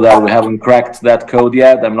feel that we haven't cracked that code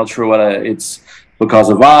yet. I'm not sure whether it's because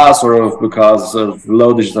of us or because of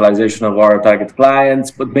low digitalization of our target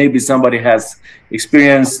clients, but maybe somebody has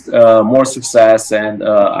experienced more success, and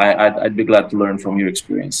I'd be glad to learn from your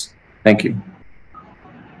experience. Thank you.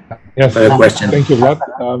 Yes, question. Thank you, Vlad.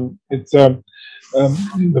 It's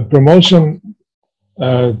the promotion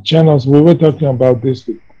channels. We were talking about this.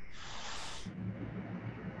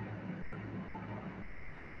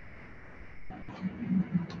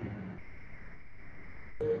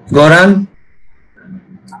 Goran?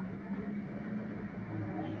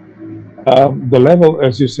 The level,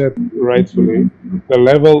 as you said rightfully, the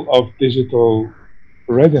level of digital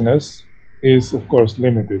readiness is, of course,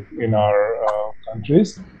 limited in our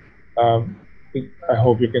countries. I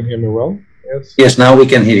hope you can hear me well. Yes. Yes, now we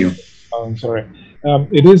can hear you. I'm sorry.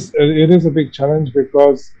 It is a big challenge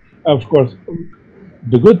because, of course,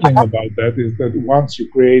 the good thing about that is that once you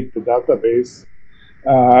create the database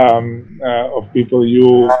of people,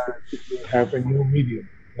 you have a new medium,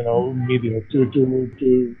 media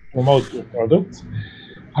to promote your products.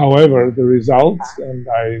 However, the results, and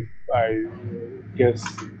I guess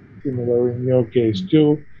similar in your case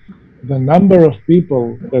too, the number of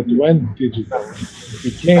people that went digital and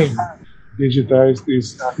became digitized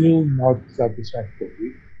is still not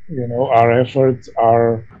satisfactory. Our efforts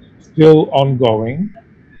are still ongoing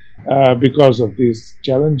because of these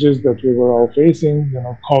challenges that we were all facing.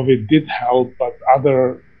 COVID did help, but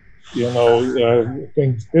other,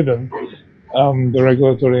 things didn't. The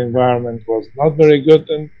regulatory environment was not very good,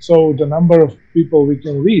 and so the number of people we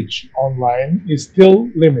can reach online is still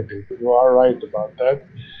limited. You are right about that.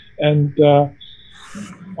 And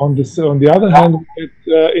on the other hand, it's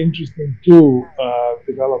interesting two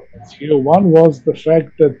developments here. One was the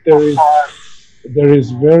fact that there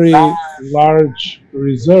is very large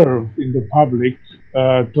reserve in the public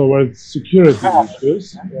towards security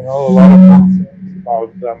issues. A lot of concerns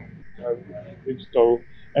about digital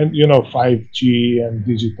and 5G and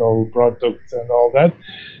digital products and all that.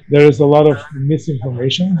 There is a lot of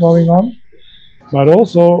misinformation going on. But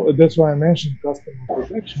also, that's why I mentioned customer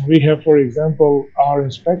protection. We have, for example, our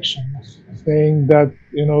inspections saying that,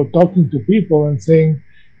 talking to people and saying,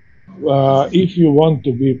 if you want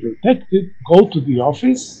to be protected, go to the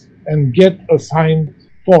office and get a signed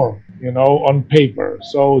form, on paper.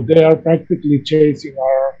 So they are practically chasing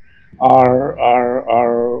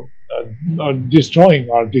destroying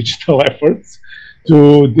our digital efforts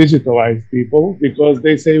to digitalize people, because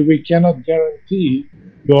they say we cannot guarantee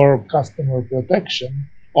your customer protection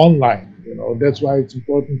online. That's why it's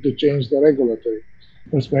important to change the regulatory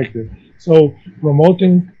perspective. So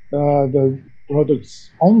promoting the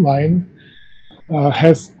products online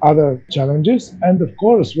has other challenges. And of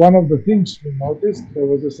course, one of the things we noticed, there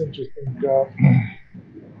was this interesting,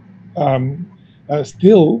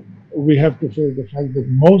 still we have to face the fact that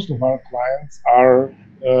most of our clients are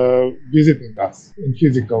visiting us in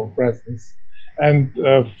physical presence, and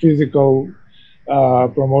physical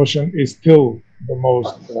promotion is still the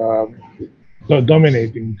most the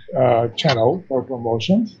dominating channel for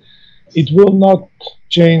promotion. It will not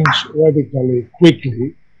change radically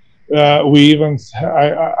quickly. We even,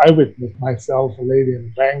 I witnessed myself a lady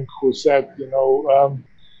in a bank who said,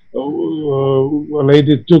 a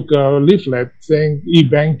lady took a leaflet saying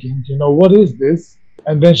e-banking, what is this?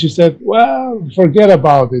 And then she said, well, forget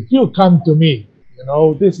about it. You come to me.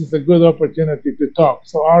 This is a good opportunity to talk.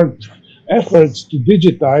 So our efforts to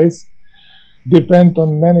digitize depend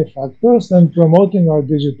on many factors, and promoting our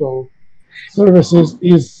digital services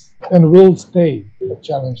is and will stay a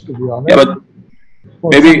challenge, to be honest. Yeah,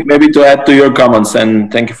 but maybe to add to your comments,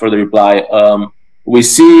 and thank you for the reply. We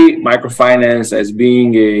see microfinance as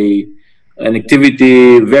being an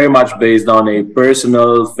activity very much based on a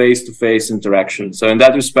personal face-to-face interaction. So in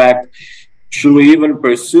that respect, should we even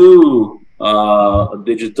pursue a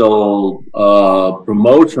digital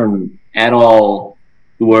promotion at all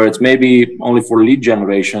towards maybe only for lead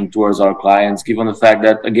generation towards our clients, given the fact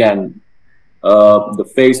that, again, the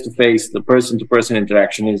face-to-face, the person-to-person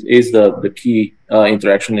interaction is the key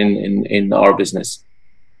interaction in our business?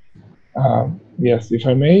 Yes, if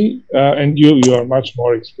I may, and you are much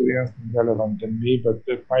more experienced and relevant than me, but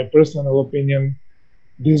in my personal opinion,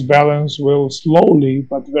 this balance will slowly,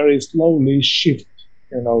 but very slowly shift,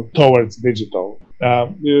 towards digital.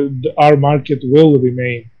 Our market will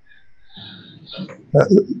remain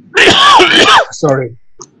sorry,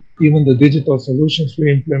 even the digital solutions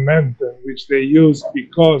we implement and which they use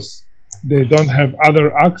because they don't have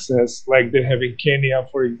other access like they have in Kenya,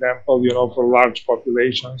 for example, for large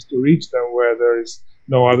populations to reach them where there is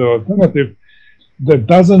no other alternative. That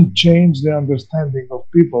doesn't change the understanding of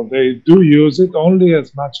people. They do use it only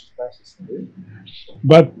as much as necessary.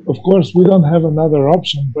 But of course, we don't have another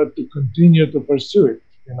option but to continue to pursue it.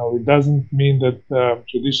 It doesn't mean that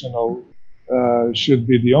traditional should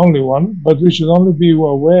be the only one, but we should only be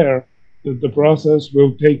aware that the process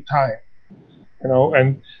will take time.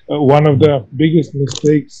 And one of the biggest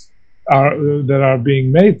mistakes that are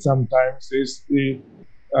being made sometimes is the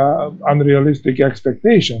unrealistic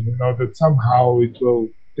expectation, that somehow it will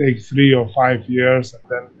take 3 or 5 years, and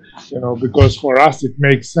then, because for us it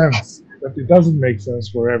makes sense, but it doesn't make sense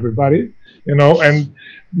for everybody, and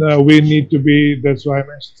we need to be, that's why I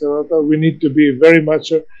mentioned, we need to be very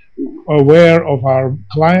much aware of our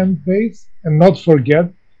client base and not forget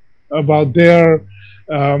about their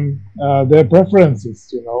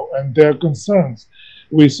preferences, and their concerns.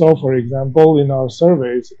 We saw, for example, in our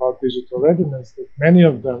surveys about digital readiness, that many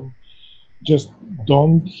of them just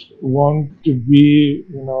don't want to be,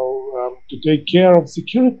 to take care of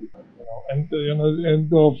security,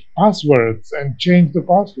 and of passwords and change the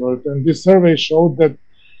password. And this survey showed that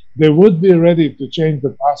they would be ready to change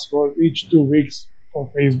the password each 2 weeks for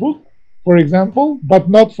Facebook, for example, but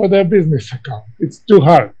not for their business account. It's too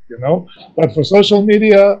hard, But for social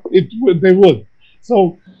media, they would.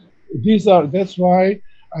 So that's why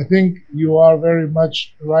I think you are very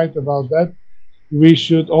much right about that. We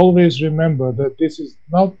should always remember that this is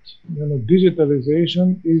not,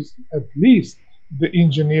 digitalization is at least the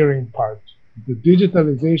engineering part. The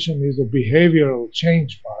digitalization is a behavioral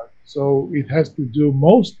change part. So it has to do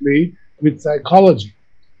mostly with psychology.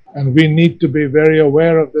 And we need to be very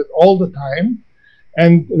aware of that all the time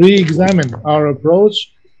and re-examine our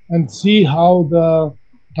approach and see how the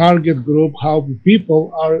target group, how the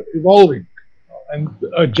people are evolving, and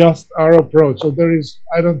adjust our approach. So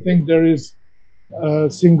I don't think there is a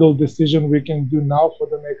single decision we can do now for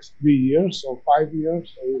the next 3 years or 5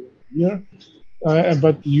 years or even a year.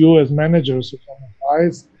 But you as managers of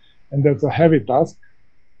MFIs, and that's a heavy task,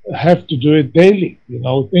 have to do it daily,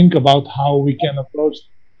 think about how we can approach it.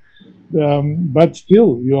 But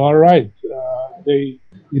still, you are right.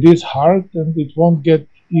 It is hard and it won't get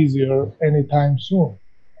easier anytime soon.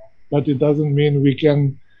 But it doesn't mean we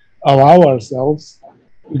can allow ourselves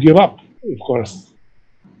to give up, of course.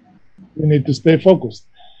 We need to stay focused.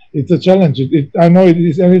 It's a challenge. I know it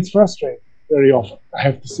is, and it's frustrating very often, I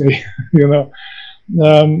have to say,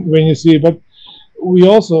 when you see. But we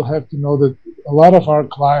also have to know that a lot of our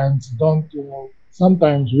clients don't,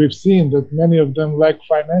 sometimes we've seen that many of them lack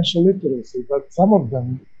financial literacy, but some of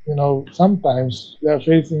them, sometimes they are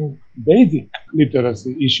facing basic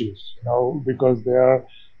literacy issues, because they are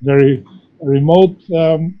very remote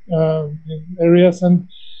areas,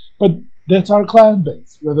 but that's our client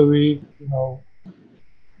base, whether we,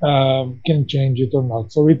 can change it or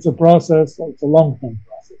not. So it's a process. It's a long-term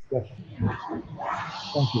process, definitely.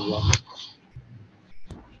 Thank you, Rob.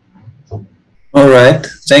 All right.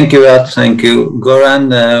 Thank you, Ed. Thank you,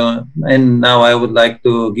 Goran. And now I would like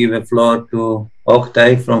to give the floor to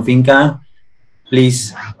Oktay from Finca.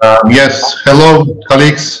 Please. Yes. Hello,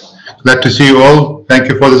 colleagues. Glad to see you all. Thank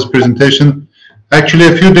you for this presentation. Actually,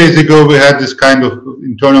 a few days ago, we had this kind of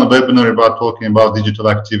internal webinar about talking about digital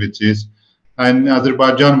activities. And in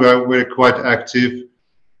Azerbaijan, we're quite active.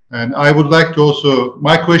 And I would like to also,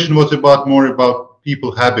 my question was more about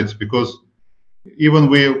people habits, because even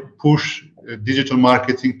we push digital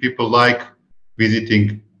marketing, people like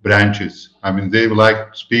visiting branches. I mean, they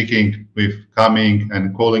like speaking with coming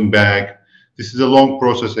and calling back. This is a long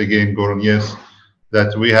process again, Goran, yes,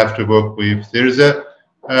 that we have to work with. There is a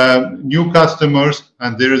new customers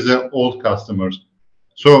and there is a old customers.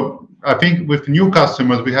 So I think with new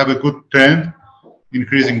customers, we have a good trend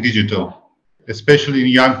increasing digital, especially in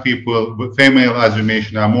young people. Female, as you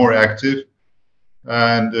mentioned, are more active.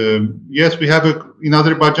 And yes, we have in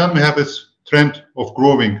Azerbaijan, we have a trend of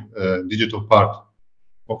growing digital part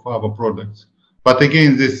of our products. But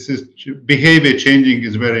again, this is behavior changing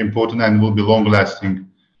is very important and will be long lasting.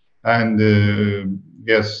 And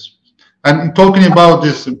yes, and talking about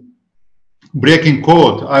this breaking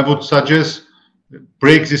code, I would suggest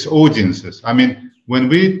break these audiences. I mean, when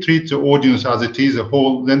we treat the audience as it is a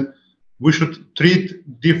whole, then we should treat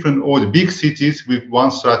different big cities with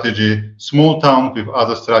one strategy, small towns with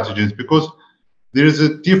other strategies, because there is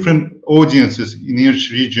a different audiences in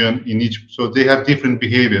each region, so they have different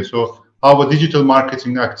behavior. So our digital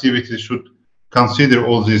marketing activities should consider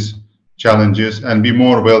all these challenges and be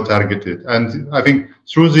more well targeted. And I think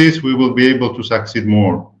through this, we will be able to succeed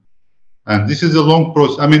more. And this is a long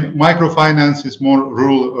process. I mean, microfinance is more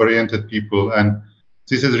rural-oriented people, and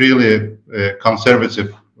this is really a conservative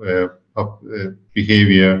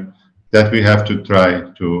behavior that we have to try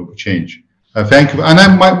to change. Thank you. And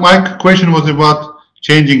my question was about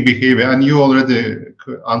changing behavior, and you already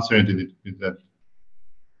answered it with that.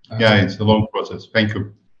 Yeah, it's a long process. Thank you.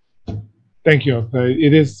 Thank you.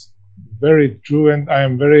 It is very true, and I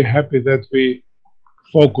am very happy that we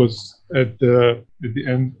focus at the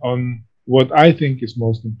end on what I think is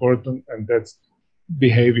most important, and that's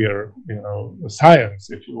behavior, science,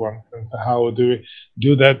 if you want. And how do we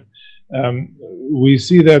do that? We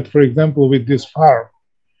see that, for example, with this farm,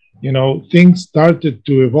 things started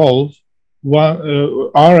to evolve.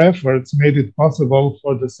 Our efforts made it possible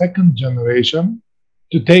for the second generation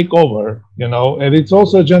to take over, and it's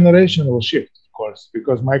also a generational shift, of course,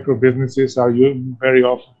 because micro businesses are very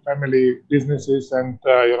often family businesses, and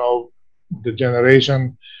the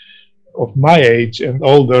generation of my age and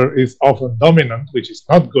older is often dominant, which is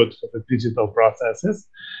not good for the digital processes.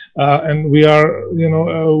 And we are,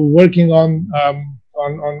 working on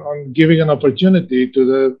giving an opportunity to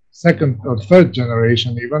the second or third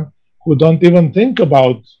generation even, who don't even think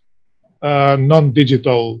about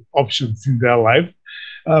non-digital options in their life.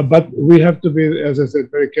 But we have to be, as I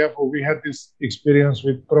said, very careful. We had this experience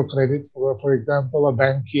with ProCredit, for example, a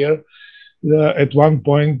bank here. At one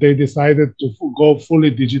point, they decided to go fully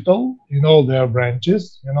digital in all their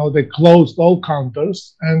branches. They closed all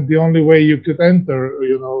counters, and the only way you could enter,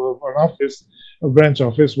 a branch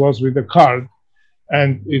office, was with a card,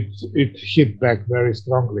 and it hit back very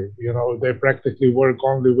strongly. They practically work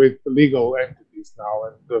only with legal entities now,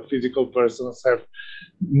 and the physical persons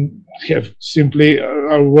have simply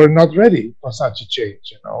were not ready for such a change.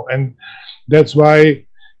 And that's why.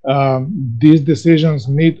 These decisions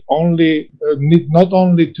need not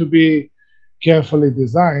only to be carefully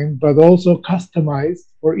designed, but also customized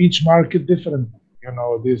for each market differently.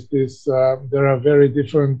 There are very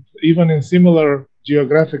different, even in similar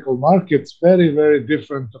geographical markets, very, very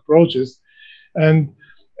different approaches. And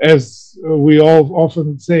as we all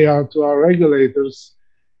often say to our regulators,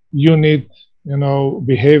 you need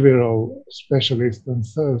behavioral specialists and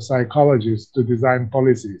psychologists to design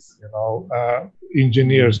policies,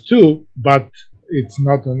 engineers too, but it's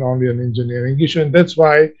not only an engineering issue. And that's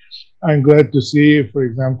why I'm glad to see, for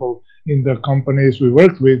example, in the companies we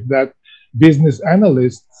worked with, that business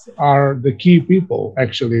analysts are the key people,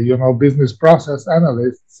 actually, business process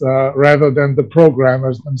analysts, rather than the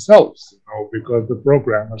programmers themselves, because the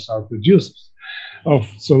programmers are producers of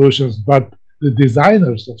solutions, but the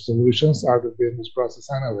designers of solutions are the business process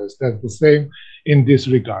analysts. That's the same in this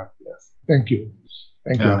regard. Yes. Thank you.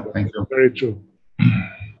 Thank you. Thank you. Very true.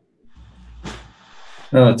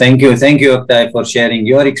 Thank you, Oktay, for sharing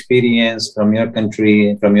your experience from your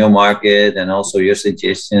country, from your market, and also your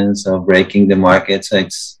suggestions of breaking the market. So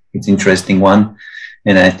it's interesting one,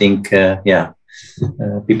 and I think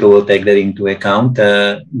people will take that into account.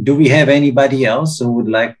 Do we have anybody else who would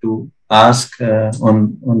like to ask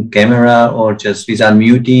on camera, or just with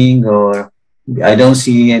unmuting? Or I don't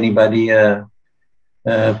see anybody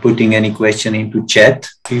putting any question into chat.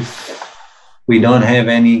 If we don't have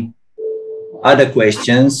any other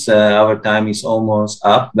questions, our time is almost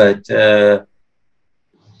up, but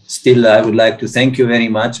still I would like to thank you very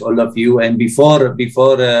much, all of you. And before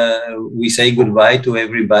we say goodbye to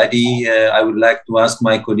everybody, I would like to ask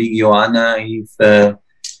my colleague Joanna if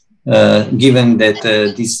given that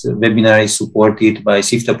this webinar is supported by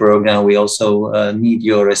SIFTA program, we also need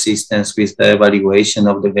your assistance with the evaluation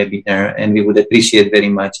of the webinar, and we would appreciate very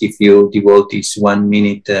much if you devote this 1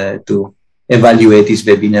 minute to evaluate this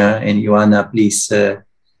webinar. And Joanna, please,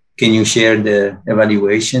 can you share the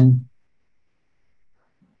evaluation?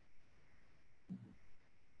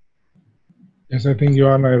 Yes, I think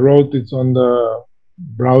Joanna wrote it on the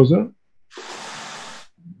browser.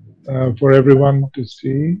 For everyone to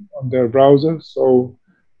see on their browser, so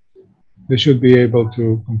they should be able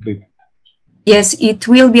to complete it. Yes, it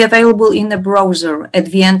will be available in the browser at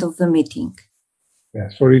the end of the meeting.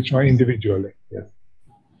 Yes, for each one individually. Yes.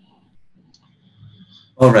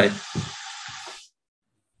 All right.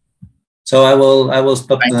 So I will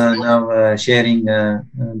stop now sharing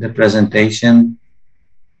the presentation.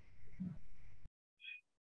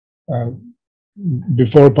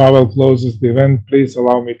 Before Pavel closes the event, please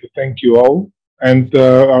allow me to thank you all. And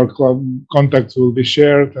our contacts will be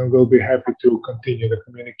shared, and we'll be happy to continue the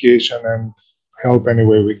communication and help any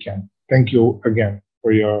way we can. Thank you again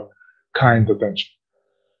for your kind attention.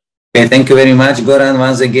 Okay, thank you very much, Goran,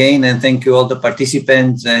 once again, and thank you all the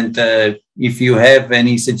participants. And if you have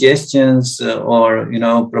any suggestions or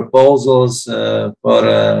proposals for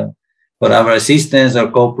our assistance or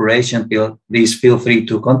cooperation, please feel free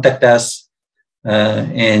to contact us. We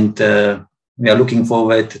are looking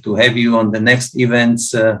forward to have you on the next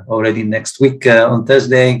events already next week. On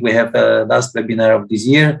Thursday, we have the last webinar of this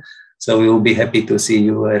year. So we will be happy to see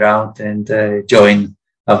you around and join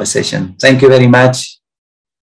our session. Thank you very much.